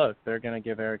 oh, look, they're going to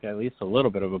give Eric at least a little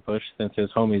bit of a push since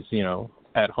his homie's,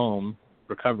 at home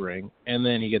recovering, and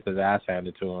then he gets his ass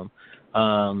handed to him.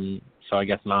 So I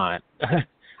guess not.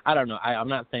 I don't know. I'm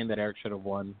not saying that Eric should have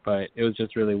won, but it was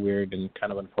just really weird and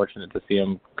kind of unfortunate to see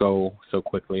him go so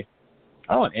quickly.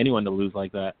 I don't want anyone to lose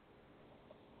like that.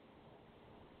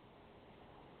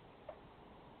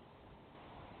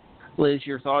 Liz,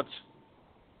 your thoughts?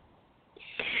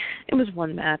 It was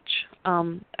one match.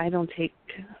 I don't take,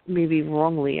 maybe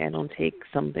wrongly, I don't take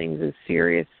some things as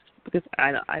serious because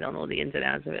I don't know the ins and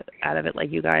outs of it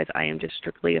like you guys. I am just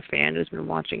strictly a fan who's been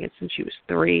watching it since she was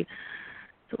 3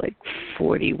 to like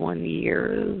 41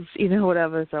 years,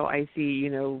 whatever. So I see,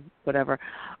 whatever.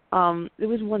 It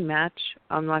was one match.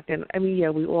 I'm not going to,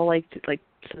 we all liked like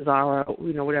Cesaro,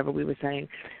 whatever we were saying,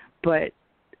 but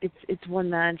it's one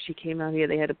match. She came out here.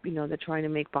 They had they're trying to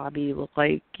make Bobby look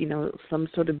like, some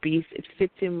sort of beast. It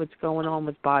fits in what's going on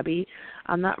with Bobby.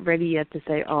 I'm not ready yet to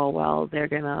say, oh, well, they're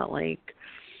going to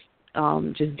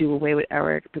just do away with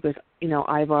Eric because,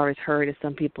 I've always heard as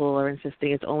some people are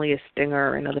insisting it's only a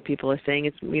stinger and other people are saying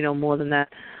it's, more than that,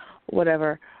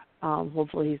 whatever.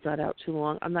 Hopefully he's not out too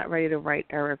long. I'm not ready to write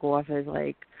Eric off as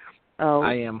like, oh,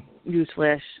 I am.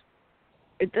 Newsflash.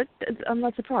 I'm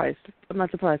not surprised.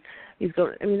 He's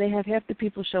going. They have half the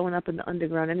people showing up in the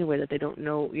underground anyway that they don't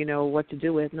know, what to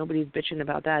do with. Nobody's bitching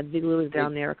about that. Ziggler was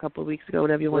down there a couple of weeks ago.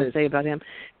 Whatever you want to say about him,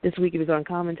 this week he was on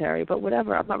commentary. But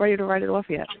whatever. I'm not ready to write it off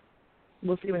yet.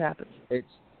 We'll see what happens.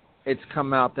 It's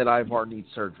come out that Ivar needs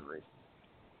surgery.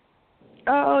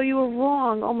 Oh, you were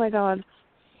wrong. Oh my God.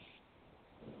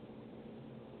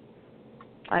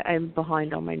 I'm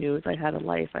behind on my news. I had a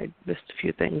life. I missed a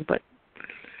few things, but.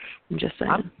 I'm just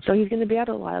saying. So he's going to be out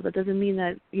a while. That doesn't mean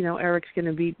that, Eric's going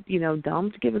to be,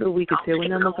 dumb. Give it a week or two,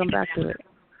 and then we'll come back to it.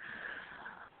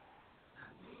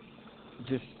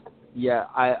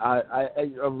 I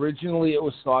originally it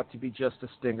was thought to be just a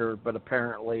stinger, but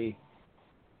apparently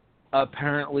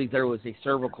there was a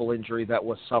cervical injury that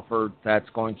was suffered that's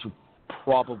going to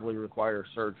probably require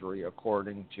surgery,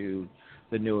 according to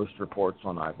the newest reports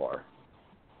on Ivar.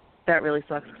 That really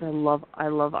sucks because I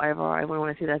love Ivar. I wouldn't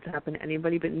want to see that to happen to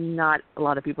anybody, but not a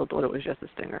lot of people thought it was just a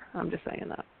stinger. I'm just saying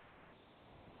that.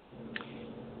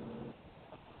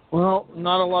 Well,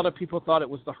 not a lot of people thought it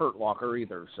was the Hurt Locker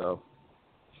either, so.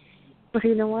 But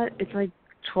you know what? It's like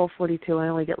 12:42. I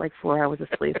only get like 4 hours of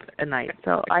sleep a night.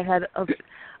 So I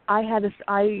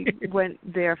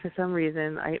went there for some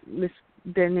reason. I missed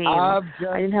their name. I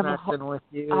didn't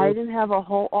have a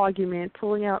whole argument,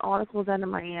 pulling out articles out of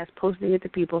my ass, posting it to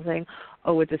people saying,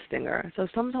 "Oh, it's a stinger." So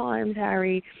sometimes,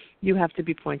 Harry, you have to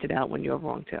be pointed out when you're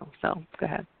wrong too. So go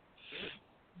ahead.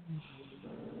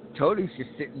 Cody's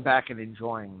just sitting back and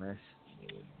enjoying this.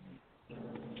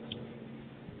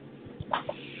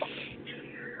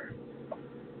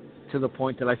 To the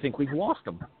point that I think we've lost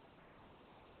him.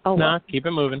 Oh, nah, keep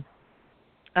it moving.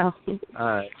 Oh,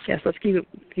 yes. Let's keep it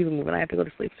moving. I have to go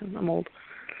to sleep soon. I'm old.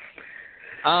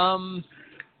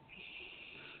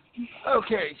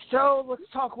 Okay, so let's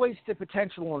talk wasted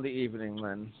potential in the evening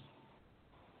then.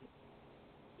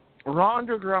 Raw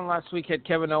Underground last week had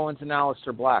Kevin Owens and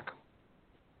Aleister Black.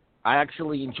 I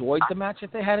actually enjoyed the match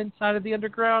that they had inside of the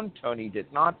Underground. Tony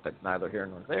did not, but neither here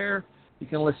nor there. You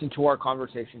can listen to our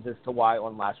conversations as to why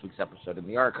on last week's episode in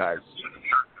the archives.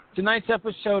 Tonight's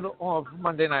episode of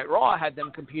Monday Night Raw had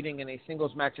them competing in a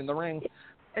singles match in the ring.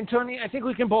 And, Tony, I think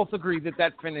we can both agree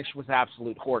that finish was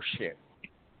absolute horseshit.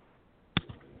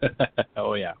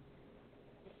 Oh, yeah.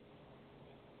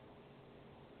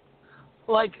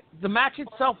 Like, the match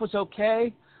itself was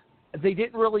okay. They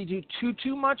didn't really do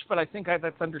too much, but I think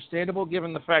that's understandable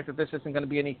given the fact that this isn't going to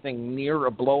be anything near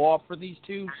a blow-off for these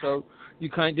two. So you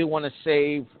kind of do want to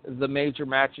save the major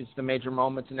matches, the major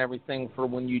moments and everything for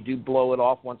when you do blow it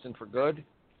off once and for good.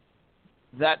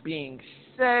 That being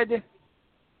said,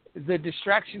 the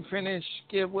distraction finish,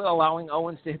 allowing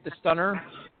Owens to hit the stunner.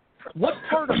 What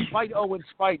part of Fight Owens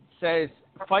Fight says,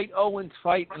 fight Owens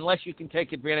Fight unless you can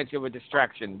take advantage of a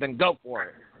distraction? Then go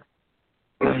for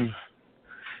it.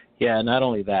 Yeah, not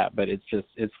only that, but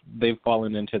they've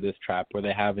fallen into this trap where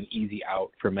they have an easy out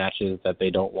for matches that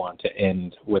they don't want to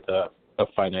end with a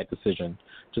finite decision.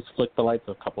 Just flick the lights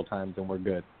a couple times and we're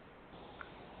good.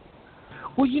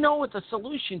 Well, you know what the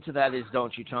solution to that is,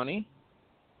 don't you, Tony?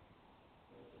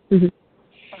 Mm-hmm.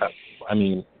 I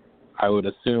mean, I would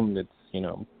assume it's,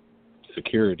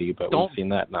 security, but we've seen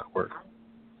that not work.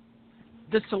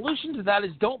 The solution to that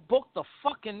is don't book the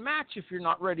fucking match if you're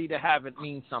not ready to have it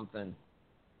mean something.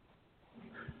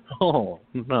 Oh,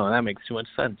 no, that makes too much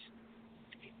sense.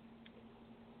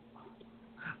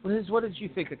 Liz, what did you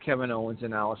think of Kevin Owens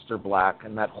and Aleister Black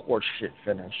and that horseshit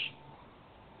finish?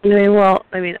 Well,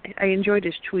 I enjoyed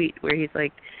his tweet where he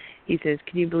says,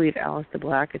 "Can you believe Aleister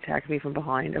Black attacked me from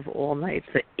behind of all nights?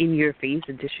 The in-your-face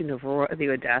edition of Raw,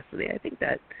 the audacity." I think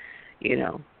that,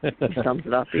 sums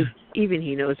it up. Even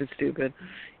he knows it's stupid.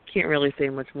 Can't really say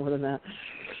much more than that.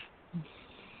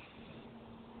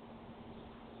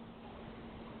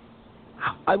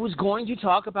 I was going to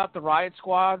talk about the Riot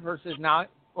Squad versus Lana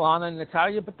and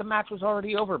Natalya, but the match was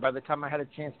already over by the time I had a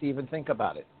chance to even think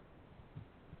about it.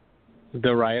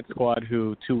 The Riot Squad,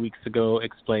 who 2 weeks ago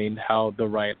explained how the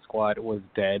Riot Squad was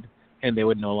dead and they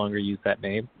would no longer use that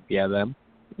name. Yeah, them.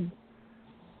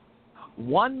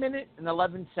 1 minute and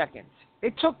 11 seconds.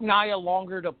 It took Nia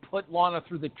longer to put Lana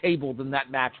through the table than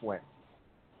that match went.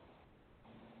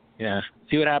 Yeah.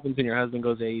 See what happens when your husband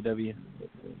goes to AEW.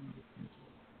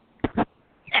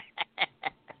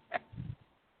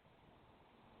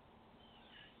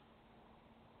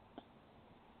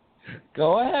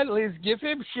 Go ahead, Liz. Give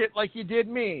him shit like you did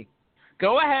me.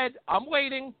 Go ahead. I'm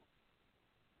waiting.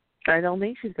 I don't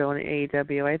think she's going to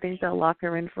AEW. I think they'll lock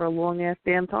her in for a long-ass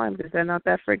damn time because they're not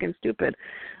that friggin' stupid.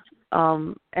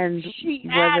 And she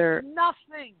whether has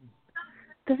nothing.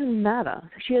 Doesn't matter.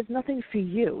 She has nothing for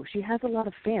you. She has a lot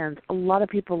of fans. A lot of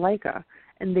people like her,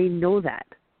 and they know that.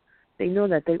 They know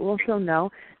that. They also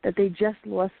know that they just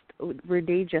lost.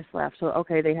 Renee just left, so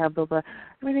okay, they have the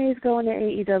Renee's going to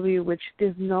AEW, which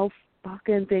there's no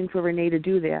fucking thing for Renee to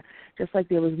do there. Just like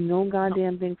there was no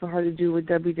goddamn thing for her to do with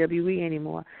WWE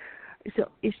anymore.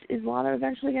 So is Lana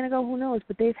eventually going to go? Who knows?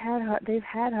 But they've had her. They've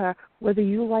had her, whether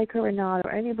you like her or not,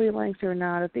 or anybody likes her or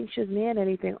not, or thinks she's mad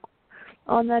anything,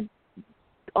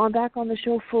 back on the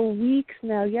show for weeks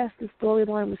now. Yes, the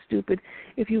storyline was stupid.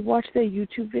 If you watch their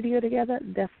YouTube video together,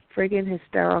 they're friggin'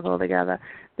 hysterical together.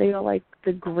 They are like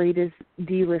the greatest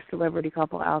D-list celebrity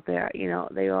couple out there.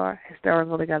 They are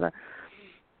hysterical together.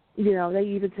 They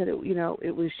even said it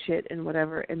was shit and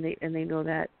whatever, and they know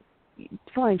that.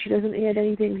 Fine, she doesn't add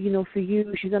anything, for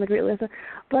you. She's on a great list.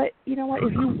 But you know what?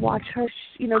 If you watch her,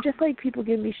 just like people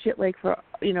give me shit like for,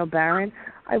 Baron,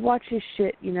 I watch his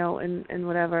shit, and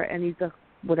whatever, and he's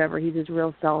he's his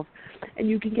real self, and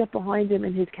you can get behind him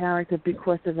and his character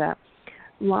because of that.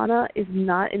 Lana is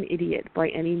not an idiot by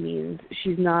any means.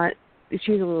 She's not.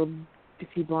 She's a little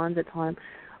bitchy blonde at times,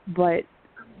 but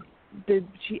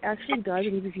she actually does.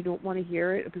 And even if you don't want to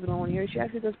hear it, if people don't want to hear it, she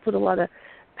actually does put a lot of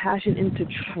passion into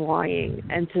trying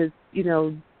and to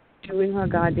doing her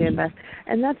goddamn best.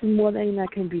 And that's more than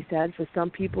that can be said for some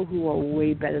people who are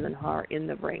way better than her in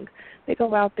the ring. They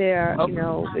go out there,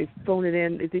 they phone it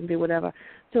in, they think they whatever.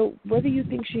 So whether you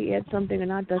think she adds something or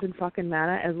not doesn't fucking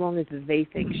matter as long as they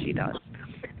think she does.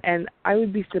 And I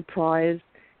would be surprised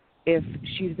if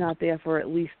she's not there for at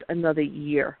least another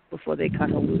year before they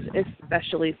cut her loose,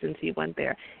 especially since he went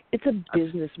there. It's a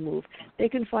business move. They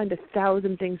can find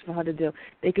 1,000 things for her to do.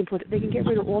 They can get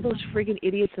rid of all those friggin'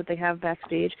 idiots that they have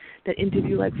backstage that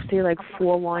interview say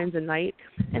 4 lines a night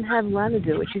and have Lana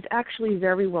do it. She's actually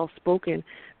very well spoken.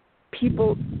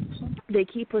 People, they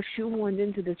keep her shoehorned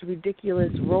into this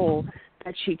ridiculous role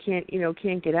that she can't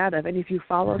get out of. And if you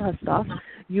followed her stuff,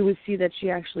 you would see that she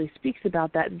actually speaks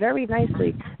about that very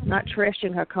nicely, not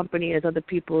trashing her company as other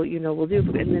people, will do.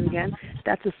 And then again,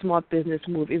 that's a smart business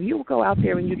move. If you go out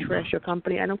there and you trash your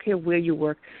company, I don't care where you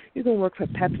work. You can work for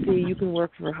Pepsi, you can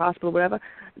work for a hospital, whatever.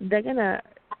 They're gonna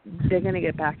they're going to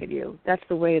get back at you. That's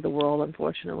the way of the world,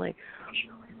 unfortunately.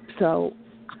 So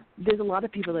there's a lot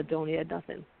of people that don't add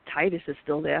nothing. Titus is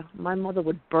still there. My mother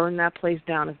would burn that place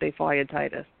down if they fired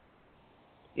Titus.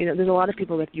 You know, there's a lot of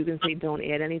people that you can say don't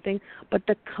add anything, but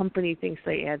the company thinks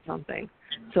they add something.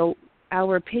 So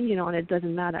our opinion on it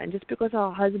doesn't matter. And just because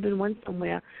our husband went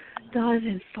somewhere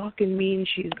doesn't fucking mean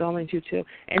she's going to too.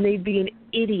 And they'd be an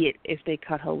idiot if they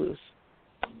cut her loose.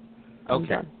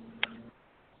 Okay.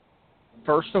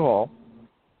 First of all,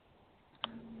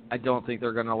 I don't think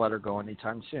they're going to let her go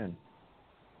anytime soon.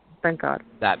 Thank God.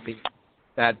 That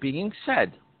being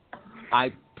said,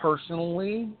 I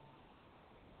personally,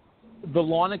 the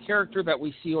Lana character that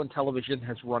we see on television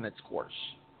has run its course.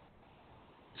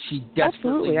 She desperately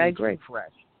Absolutely, I agree. Fresh.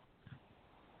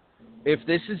 If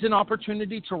this is an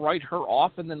opportunity to write her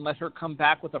off and then let her come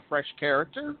back with a fresh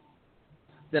character,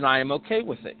 then I am okay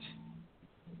with it.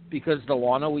 Because the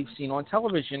Lana we've seen on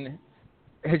television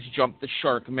has jumped the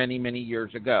shark many, many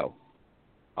years ago.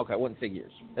 Okay, I wouldn't say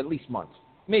years. At least months.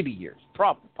 Maybe years.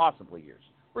 Possibly years.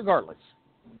 Regardless.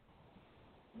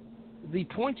 The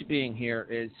point being here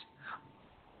is,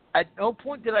 at no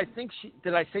point did I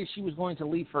say she was going to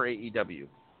leave for AEW.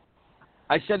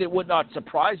 I said it would not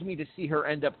surprise me to see her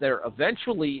end up there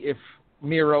eventually if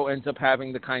Miro ends up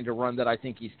having the kind of run that I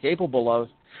think he's capable of.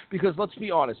 Because let's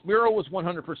be honest, Miro was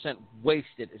 100%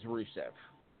 wasted as Rusev.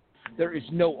 There is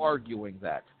no arguing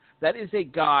that. That is a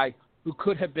guy who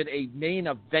could have been a main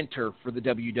eventer for the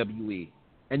WWE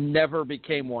and never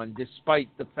became one, despite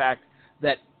the fact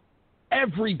that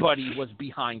everybody was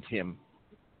behind him.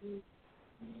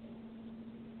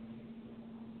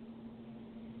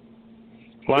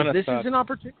 If this is an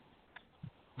opportunity,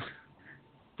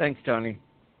 thanks, Tony.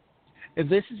 If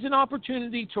this is an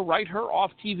opportunity to write her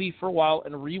off TV for a while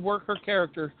and rework her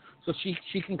character so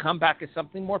she can come back as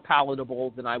something more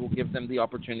palatable, then I will give them the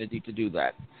opportunity to do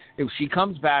that. If she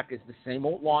comes back as the same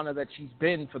old Lana that she's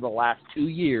been for the last 2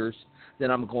 years, then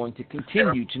I'm going to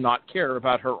continue to not care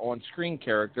about her on-screen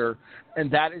character, and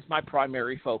that is my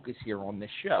primary focus here on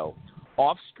this show.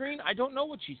 Off-screen, I don't know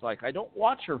what she's like. I don't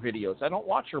watch her videos. I don't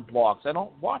watch her blogs. I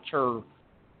don't watch her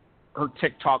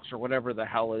TikToks or whatever the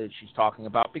hell it is she's talking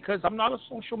about because I'm not a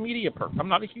social media person. I'm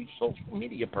not a huge social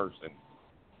media person.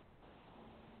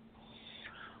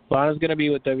 Lana's going to be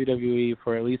with WWE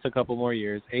for at least a couple more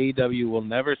years. AEW will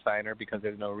never sign her because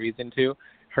there's no reason to.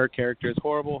 Her character is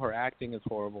horrible. Her acting is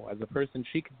horrible. As a person,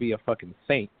 she could be a fucking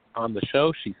saint. On the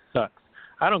show, she sucks.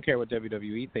 I don't care what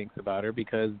WWE thinks about her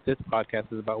because this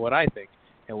podcast is about what I think.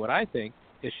 And what I think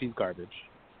is she's garbage.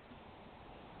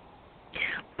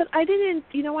 But I didn't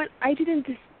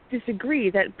disagree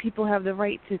that people have the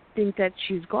right to think that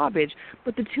she's garbage.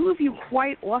 But the two of you,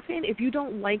 quite often, if you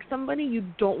don't like somebody, you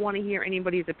don't want to hear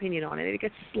anybody's opinion on it. It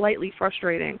gets slightly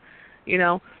frustrating, you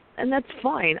know? And that's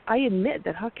fine. I admit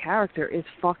that her character is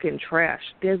fucking trash.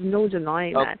 There's no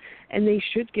denying that. And they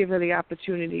should give her the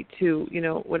opportunity to, you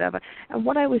know, whatever. And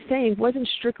what I was saying wasn't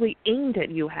strictly aimed at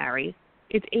you, Harry.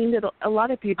 It's aimed at a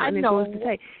lot of people. And it goes to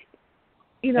say,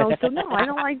 you know, so no, I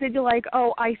don't like that you're like,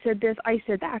 oh, I said this, I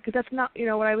said that, because that's not, you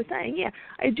know, what I was saying. Yeah,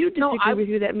 I do disagree with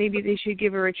you that maybe they should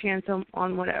give her a chance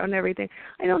on everything.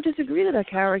 I don't disagree that her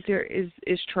character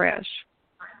is trash.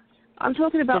 I'm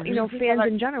talking about, you know, fans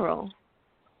in general.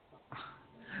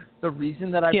 The reason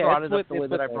that I brought it up the way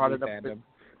that I brought it up.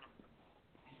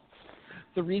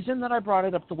 The reason that I brought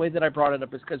it up the way that I brought it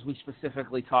up is because we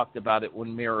specifically talked about it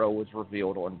when Miro was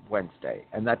revealed on Wednesday,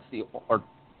 and that's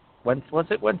was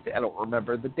it Wednesday? I don't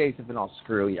remember. The days have been all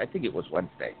screwy. I think it was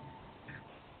Wednesday.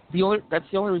 That's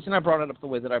the only reason I brought it up the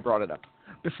way that I brought it up.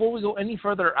 Before we go any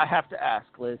further, I have to ask,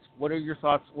 Liz, what are your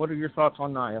thoughts? What are your thoughts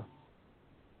on Nia?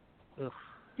 Ugh.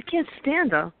 You can't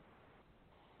stand her.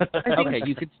 Okay,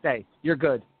 you could stay. You're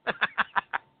good.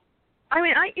 I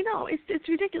mean, it's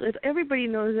ridiculous. Everybody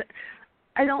knows it.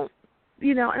 I don't,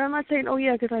 you know, and I'm not saying, oh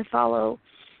yeah, because I follow.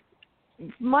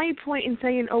 My point in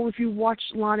saying, oh, if you watch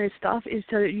Lana's stuff is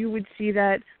so that you would see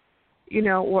that, you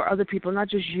know, or other people, not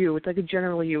just you. It's like a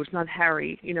general you. It's not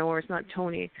Harry, you know, or it's not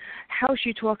Tony. How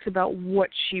she talks about what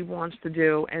she wants to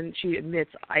do, and she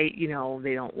admits, you know,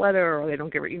 they don't let her, or they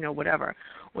don't give her, you know, whatever.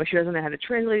 Or she doesn't know how to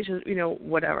translate, you know,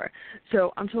 whatever.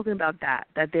 So I'm talking about that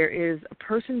there is a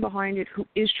person behind it who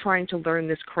is trying to learn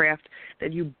this craft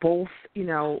that you both, you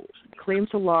know, claim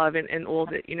to love and all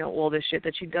that, you know, all this shit,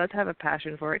 that she does have a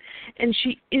passion for it. And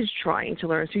she is trying to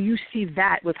learn. So you see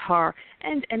that with her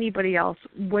and anybody else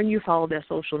when you follow their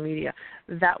social media.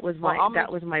 That was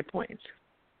my point.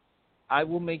 I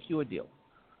will make you a deal.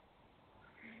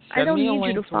 I don't need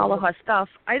you to follow her stuff.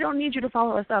 I don't need you to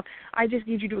follow her stuff. I just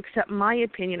need you to accept my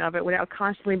opinion of it without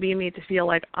constantly being made to feel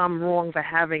like I'm wrong for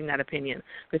having that opinion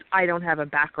because I don't have a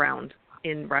background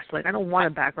in wrestling. I don't want a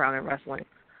background in wrestling.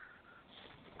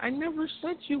 I never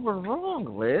said you were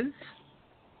wrong, Liz.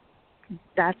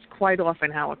 That's quite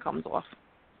often how it comes off.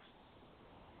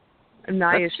 And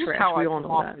Nia's trash. We all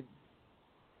know that.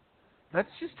 That's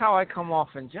just how I come off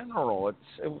in general.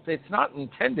 It's not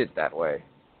intended that way.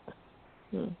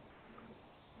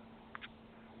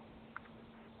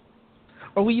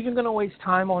 Are we even going to waste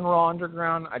time on Raw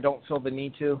Underground? I don't feel the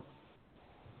need to.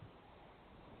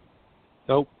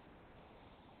 Nope.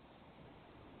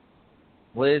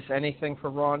 Liz, anything for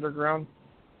Raw Underground?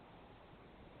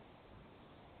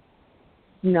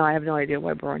 No, I have no idea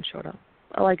why Braun showed up.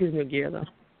 I like his new gear, though.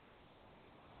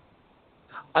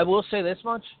 I will say this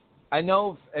much. I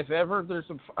know if ever there's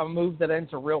a move that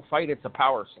ends a real fight, it's a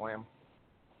power slam.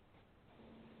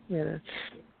 Yeah, that's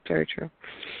very true.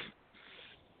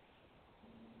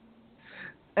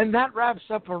 And that wraps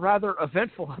up a rather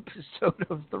eventful episode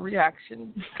of the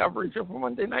reaction coverage of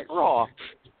Monday Night Raw.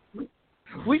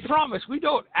 We promise we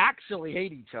don't actually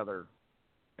hate each other,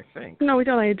 I think. No, we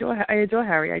don't. I adore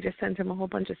Harry. I just sent him a whole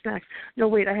bunch of snacks. No,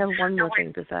 wait, I have one more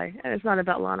thing to say, and it's not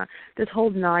about Lana. This whole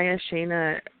Nia,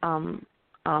 Shayna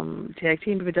tag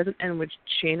team, if it doesn't end with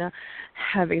Shayna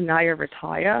having Nia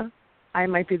retire, I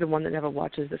might be the one that never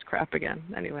watches this crap again.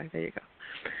 Anyway, there you go.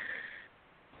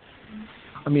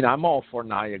 I mean, I'm all for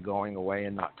Nia going away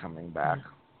and not coming back.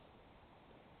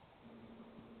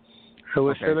 I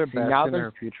wish her the best in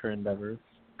her future endeavors.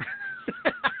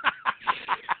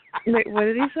 Wait, what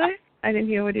did he say? I didn't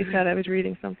hear what he said. I was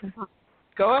reading something.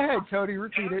 Go ahead, Tony.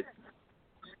 Repeat it.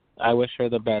 I wish her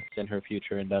the best in her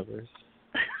future endeavors.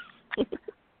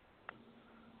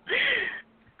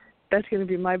 That's going to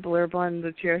be my blurb on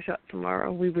the chair shot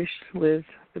tomorrow. We wish Liz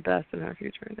the best in her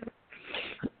future endeavors.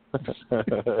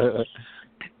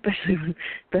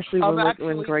 especially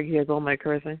when Greg hears all my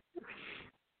cursing.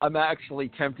 I'm actually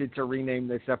tempted to rename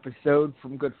this episode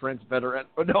from Good Friends, Better...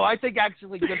 No, I think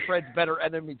actually Good Friends, Better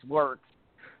Enemies works,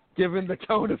 given the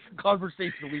tone of the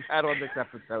conversation we've had on this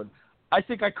episode. I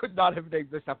think I could not have named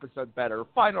this episode better.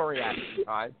 Final reaction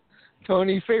time.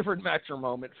 Tony, favorite match or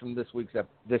moment from this week's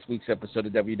episode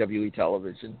of WWE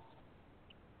Television?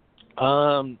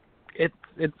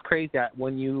 It's crazy that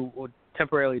when you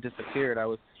temporarily disappeared, I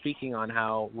was speaking on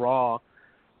how Raw...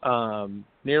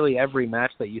 nearly every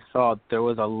match that you saw, there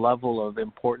was a level of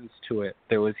importance to it.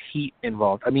 There was heat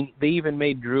involved. I mean, they even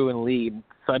made Drew and Lee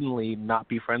suddenly not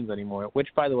be friends anymore, which,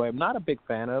 by the way, I'm not a big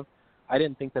fan of. I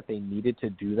didn't think that they needed to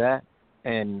do that.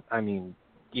 And, I mean,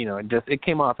 you know, it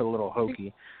came off a little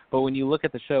hokey. But when you look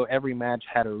at the show, every match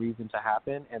had a reason to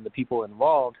happen, and the people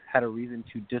involved had a reason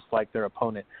to dislike their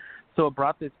opponent. So it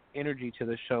brought this energy to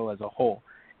the show as a whole.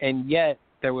 And yet,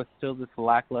 there was still this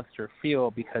lackluster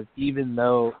feel because even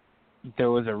though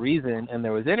there was a reason and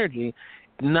there was energy,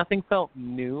 nothing felt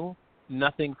new,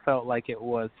 nothing felt like it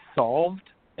was solved,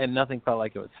 and nothing felt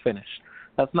like it was finished.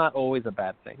 That's not always a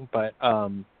bad thing, but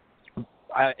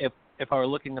if I were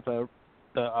looking at the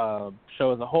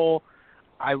show as a whole,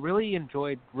 I really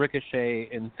enjoyed Ricochet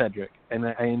and Cedric, and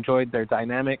I enjoyed their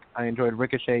dynamic. I enjoyed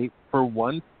Ricochet, for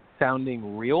once,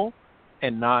 sounding real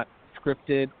and not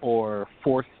scripted or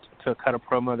forced to cut a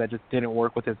promo that just didn't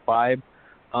work with his vibe.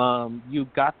 You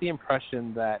got the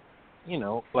impression that, you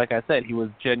know, like I said, he was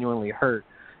genuinely hurt.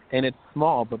 And it's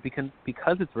small, but because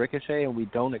it's Ricochet and we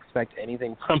don't expect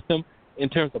anything from him in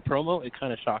terms of promo, it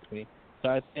kind of shocked me. So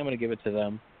I'm going to give it to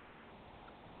them.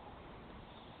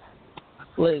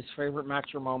 Liz, favorite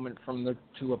match or moment from the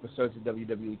 2 episodes of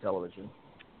WWE Television?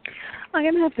 I'm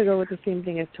going to have to go with the same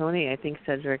thing as Tony. I think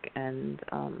Cedric and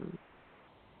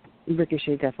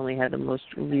Ricochet definitely had the most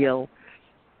real,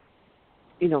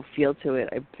 you know, feel to it.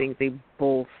 I think they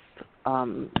both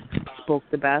spoke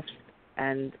the best,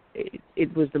 and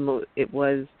it was the most. It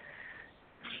was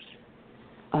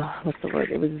what's the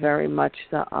word? It was very much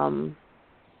the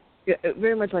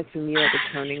very much like for me like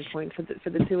a turning point for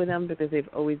the two of them, because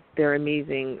they're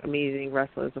amazing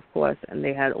wrestlers, of course, and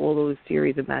they had all those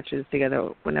series of matches together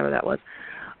whenever that was.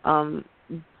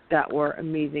 That were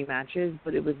amazing matches,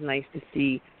 but it was nice to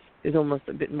see there's almost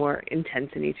a bit more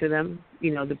intensity to them.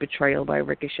 You know, the betrayal by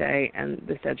Ricochet and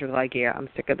the Cedric, like, yeah, I'm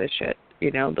sick of this shit. You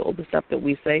know, all the stuff that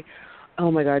we say, oh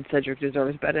my God, Cedric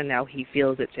deserves better. Now he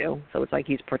feels it too. So it's like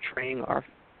he's portraying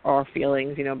our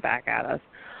feelings, you know, back at us.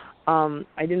 I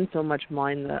didn't so much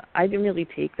mind I didn't really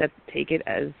take it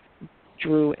as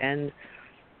Drew and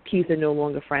Keith are no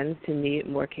longer friends. To me, it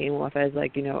more came off as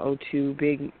like, you know, two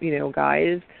big, you know,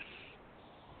 guys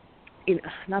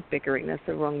not bickering, that's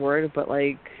the wrong word, but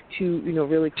like two,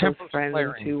 really close friends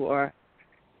who are,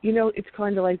 it's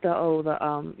kind of like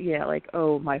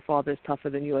my father's tougher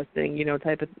than yours thing,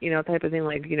 type of thing,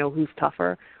 like, who's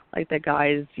tougher, like the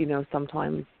guys,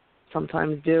 sometimes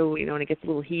do, and it gets a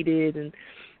little heated and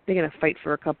they're going to fight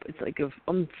for a couple, it's like a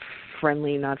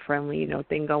friendly, not friendly,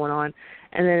 thing going on.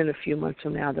 And then in a few months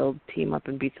from now, they'll team up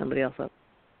and beat somebody else up.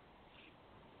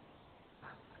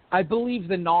 I believe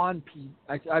the non-peachy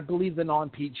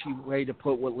way to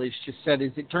put what Liz just said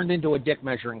is it turned into a dick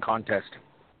measuring contest.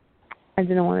 I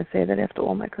didn't want to say that after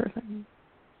all my cursing.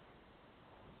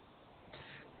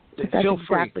 That's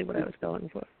exactly what I was going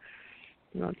for.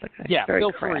 It's like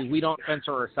feel free. We don't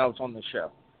censor ourselves on the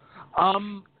show.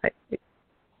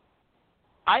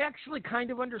 I actually kind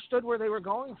of understood where they were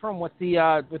going from with the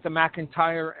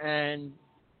McIntyre and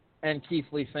Keith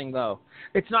Lee thing, though.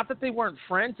 It's not that they weren't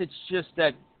friends. It's just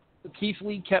that Keith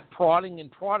Lee kept prodding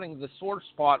the sore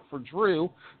spot for Drew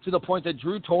to the point that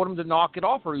Drew told him to knock it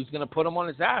off or he was going to put him on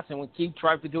his ass. And when Keith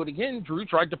tried to do it again, Drew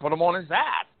tried to put him on his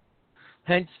ass.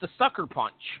 Hence the sucker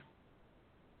punch.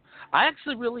 I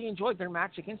actually really enjoyed their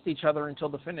match against each other until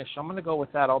the finish. I'm going to go with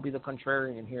that. I'll be the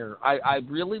contrarian here. I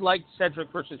really liked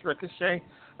Cedric versus Ricochet,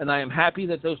 and I am happy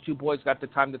that those two boys got the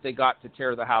time that they got to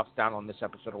tear the house down on this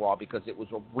episode of Raw because it was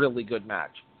a really good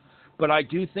match. But I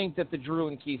do think that the Drew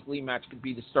and Keith Lee match could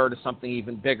be the start of something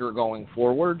even bigger going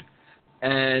forward.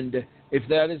 And if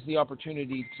that is the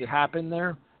opportunity to happen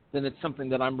there, then it's something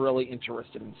that I'm really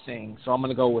interested in seeing. So I'm going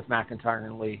to go with McIntyre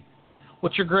and Lee.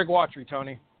 What's your Greg Watchery,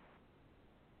 Tony?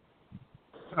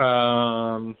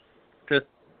 Just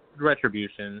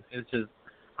Retribution. It's just,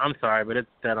 I'm sorry, but it's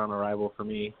dead on arrival for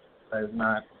me.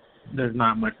 There's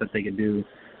not much that they could do.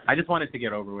 I just want it to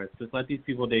get over with. Just let these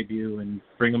people debut and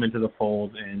bring them into the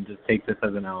fold and just take this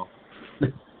as an L.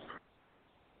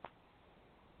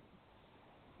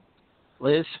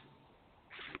 Liz?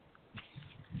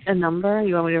 A number?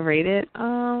 You want me to rate it? I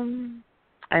don't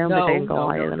think I can go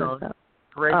higher than that.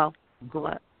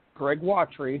 Greg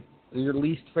Watchery, your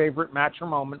least favorite match or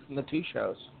moment from the two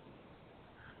shows?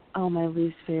 Oh, my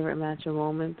least favorite match or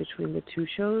moment between the two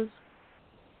shows?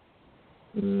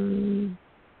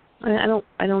 I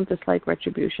don't dislike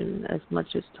Retribution as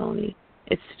much as Tony.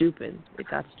 It's stupid. It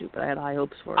got stupid. I had high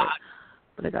hopes for it,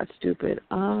 but it got stupid.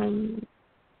 Actually,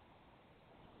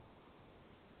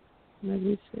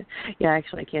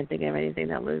 I can't think of anything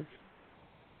that was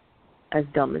as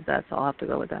dumb as that, so I'll have to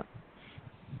go with that.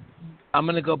 I'm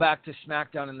going to go back to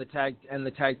SmackDown and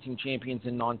the tag team champions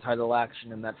in non-title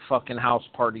action and that fucking house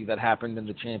party that happened in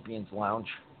the Champions Lounge.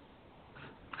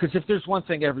 Because if there's one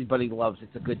thing everybody loves,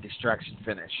 it's a good distraction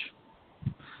finish.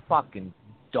 Fucking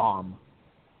dumb.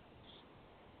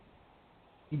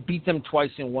 You beat them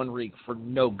twice in 1 week for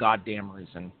no goddamn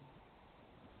reason.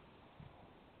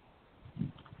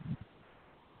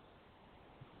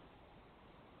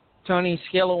 Tony,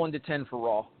 scale of 1 to 10 for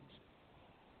Raw.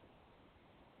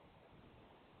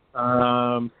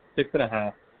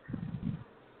 6.5.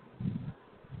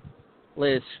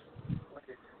 Liz.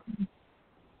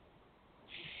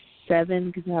 7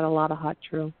 because it had a lot of hot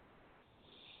true.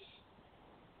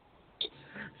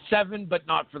 7, but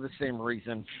not for the same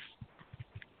reason.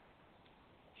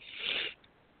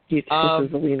 This is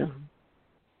Zelina.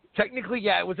 Technically,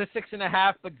 yeah, it was a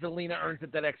 6.5, but Zelina earns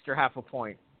it that extra half a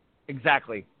point.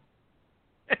 Exactly.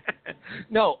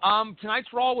 No, tonight's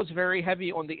Raw was very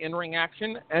heavy on the in-ring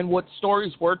action, and what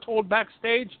stories were told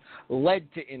backstage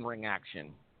led to in-ring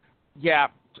action. Yeah,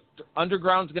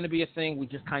 Underground's going to be a thing. We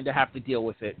just kind of have to deal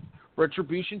with it.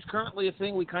 Retribution's currently a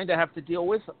thing we kind of have to deal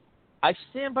with. I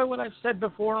stand by what I've said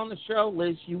before on the show.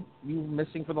 Liz, you were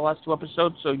missing for the last 2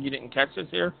 episodes, so you didn't catch this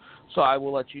here. So I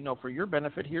will let you know for your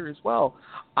benefit here as well.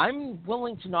 I'm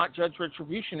willing to not judge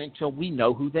Retribution until we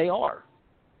know who they are.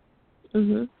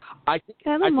 Mm-hmm. I think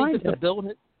that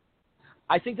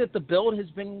the build has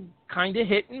been kind of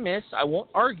hit and miss. I won't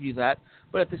argue that,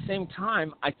 but at the same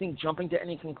time, I think jumping to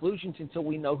any conclusions until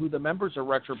we know who the members of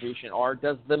Retribution are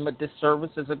does them a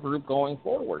disservice as a group going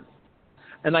forward.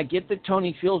 And I get that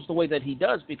Tony feels the way that he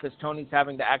does because Tony's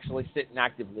having to actually sit and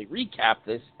actively recap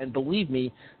this, and believe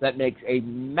me, that makes a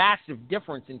massive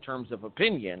difference in terms of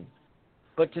opinion.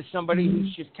 But to somebody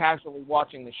who's just casually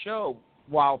watching the show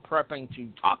while prepping to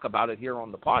talk about it here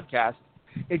on the podcast,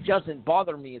 it doesn't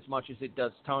bother me as much as it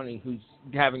does Tony, who's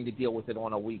having to deal with it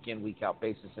on a week-in, week-out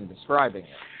basis and describing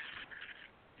it.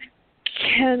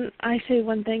 Can I say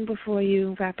one thing before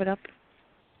you wrap it up?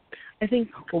 I think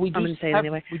I'm going to say it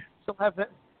anyway.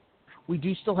 We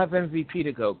do still have MVP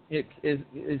to go. Is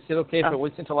it okay if it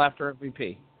waits until after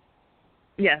MVP?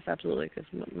 Yes, absolutely, because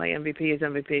my MVP is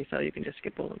MVP, so you can just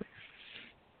skip over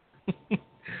me.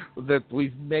 that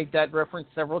we've made that reference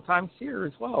several times here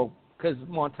as well, because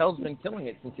Montel's been killing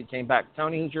it since he came back.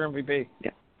 Tony, who's your MVP?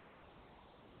 Yeah.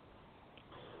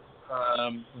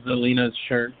 Zelina's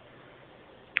shirt.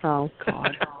 Oh,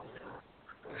 God.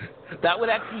 That would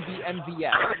actually be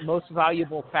MVS, most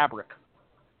valuable fabric.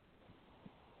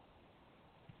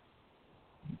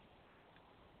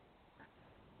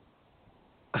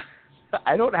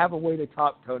 I don't have a way to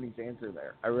top Tony's answer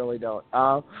there. I really don't.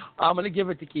 I'm going to give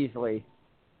it to Keith Lee.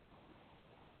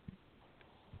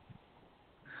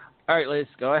 All right, Liz,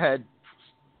 go ahead.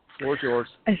 Floor's yours.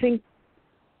 I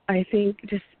think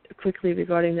just quickly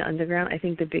regarding the underground, I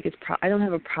think the biggest I don't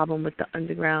have a problem with the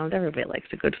underground. Everybody likes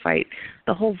a good fight.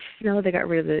 The whole, they got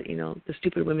rid of the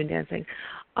stupid women dancing,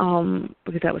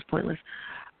 because that was pointless.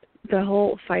 The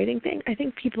whole fighting thing, I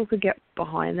think people could get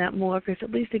behind that more, because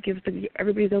at least it gives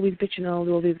everybody's always bitching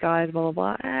all these guys, blah,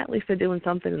 blah, blah. At least they're doing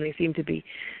something, and they seem to be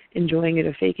enjoying it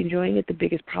or fake enjoying it. The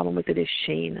biggest problem with it is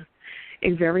Shane.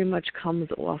 It very much comes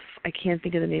off. I can't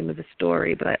think of the name of the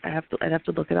story, but I'd have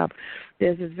to look it up.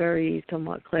 There's this very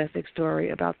somewhat classic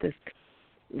story about this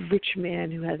rich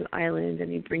man who has an island, and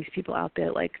he brings people out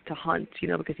there like to hunt,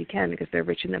 because they're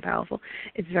rich and they're powerful.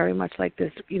 It's very much like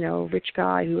this, rich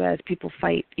guy who has people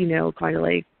fight, kind of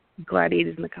like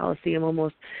gladiators in the Coliseum,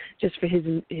 almost just for his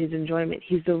enjoyment.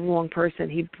 He's the wrong person.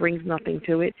 He brings nothing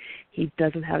to it. He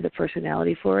doesn't have the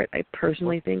personality for it. I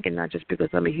personally think, and not just because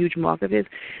I'm a huge mark of his,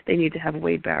 they need to have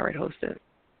Wade Barrett host it,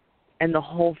 and the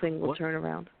whole thing will turn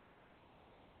around.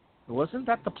 Wasn't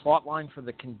that the plot line for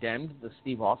The Condemned, the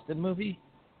Steve Austin movie?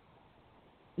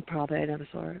 Probably. I never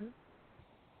saw it.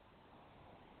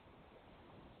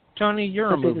 Tony,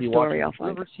 you're a movie watcher. Did you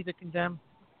ever see The Condemned?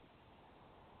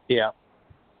 Yeah.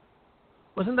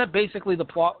 Wasn't that basically the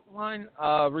plot line?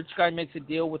 Rich guy makes a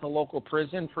deal with a local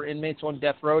prison for inmates on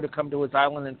death row to come to his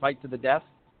island and fight to the death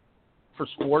for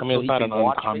sport. It's not an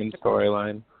uncommon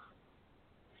storyline.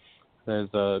 There's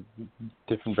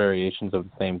different variations of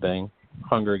the same thing.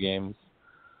 Hunger Games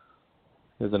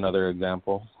is another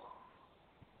example.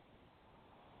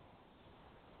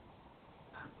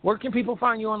 Where can people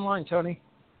find you online, Tony?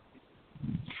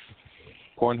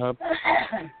 Pornhub.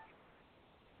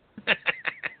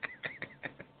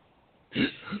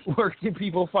 Where can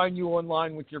people find you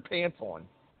online with your pants on?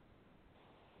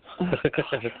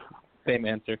 Same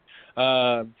answer.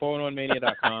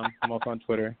 411mania.com. I'm also on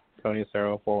Twitter. Tony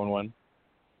Acero, 411.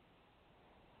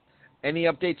 Any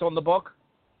updates on the book?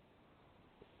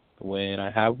 When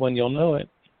I have one, you'll know it.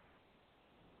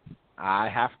 I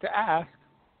have to ask.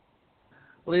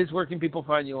 Liz, where can people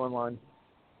find you online?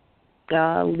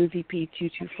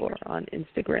 LizzyP224 on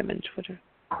Instagram and Twitter.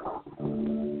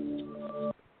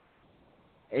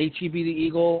 HEB the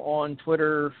Eagle on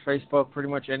Twitter, Facebook, pretty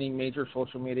much any major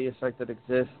social media site that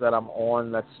exists that I'm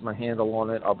on. That's my handle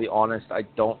on it. I'll be honest, I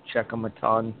don't check them a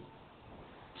ton.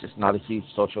 Just not a huge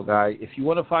social guy. If you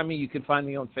want to find me, you can find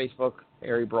me on Facebook,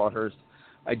 Harry Broadhurst.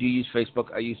 I do use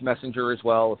Facebook. I use Messenger as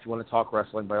well. If you want to talk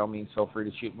wrestling, by all means, feel free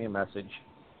to shoot me a message.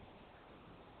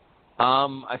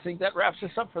 I think that wraps us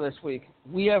up for this week.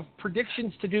 We have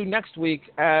predictions to do next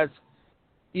week, as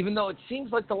even though it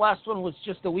seems like the last one was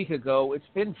just a week ago, it's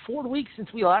been 4 weeks since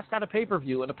we last had a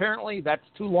pay-per-view, and apparently that's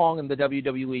too long in the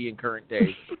WWE in current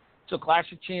days. So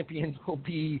Clash of Champions will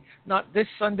be not this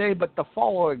Sunday, but the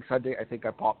following Sunday. I think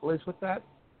I popped Liz with that.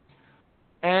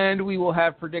 And we will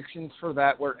have predictions for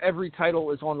that where every title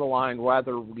is on the line,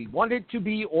 whether we want it to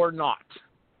be or not,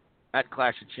 at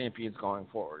Clash of Champions going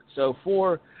forward. So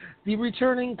for the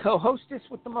returning co-hostess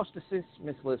with the most assists,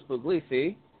 Miss Liz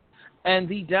Puglisi, and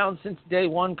the down since day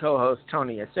one co-host,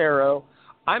 Tony Acero,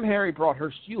 I'm Harry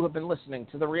Broadhurst. You have been listening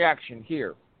to The Reaction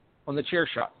here on the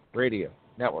Chairshot Radio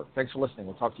Network. Thanks for listening.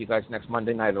 We'll talk to you guys next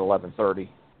Monday night at 11:30.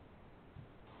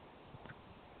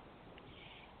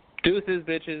 Deuces,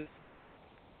 bitches.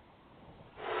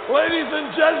 Ladies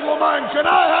and gentlemen, can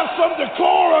I have some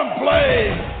decorum,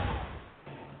 please?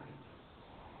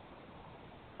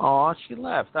 Aw, she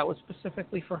left. That was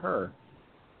specifically for her.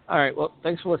 All right, well,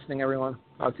 thanks for listening, everyone.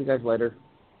 Talk to you guys later.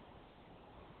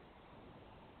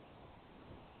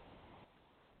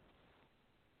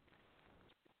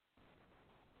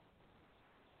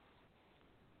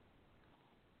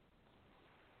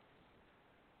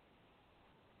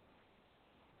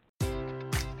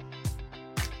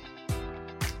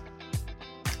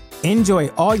 Enjoy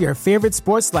all your favorite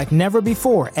sports like never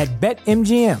before at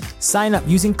BetMGM. Sign up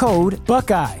using code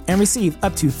Buckeye and receive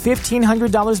up to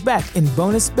 $1,500 back in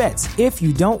bonus bets if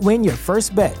you don't win your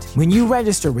first bet. When you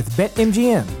register with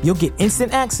BetMGM, you'll get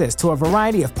instant access to a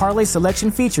variety of parlay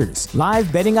selection features,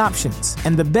 live betting options,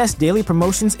 and the best daily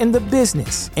promotions in the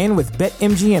business. And with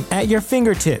BetMGM at your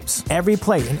fingertips, every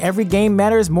play and every game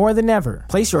matters more than ever.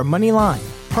 Place your money line,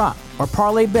 prop, or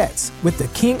parlay bets with the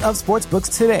king of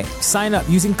sportsbooks today. Sign up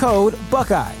using code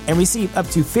Buckeye and receive up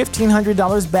to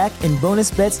 $1,500 back in bonus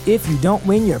bets if you don't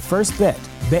win your first bet.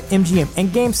 BetMGM and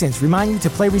GameSense remind you to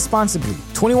play responsibly.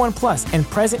 21 plus and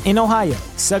present in Ohio,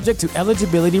 subject to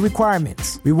eligibility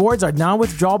requirements. Rewards are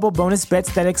non-withdrawable bonus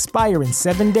bets that expire in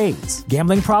 7 days.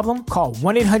 Gambling problem? Call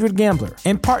 1-800-GAMBLER.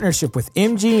 In partnership with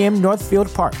MGM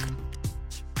Northfield Park.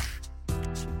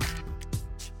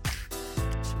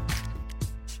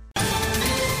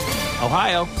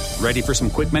 Ohio, ready for some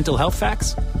quick mental health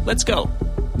facts? Let's go.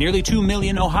 Nearly 2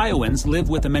 million Ohioans live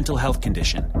with a mental health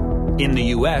condition. In the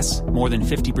U.S., more than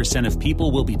 50% of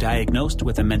people will be diagnosed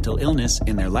with a mental illness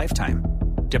in their lifetime.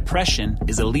 Depression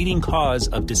is a leading cause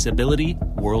of disability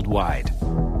worldwide.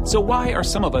 So why are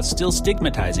some of us still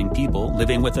stigmatizing people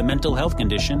living with a mental health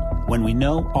condition when we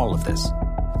know all of this?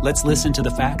 Let's listen to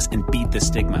the facts and beat the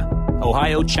stigma.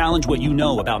 Ohio, challenge what you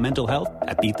know about mental health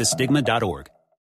at beatthestigma.org.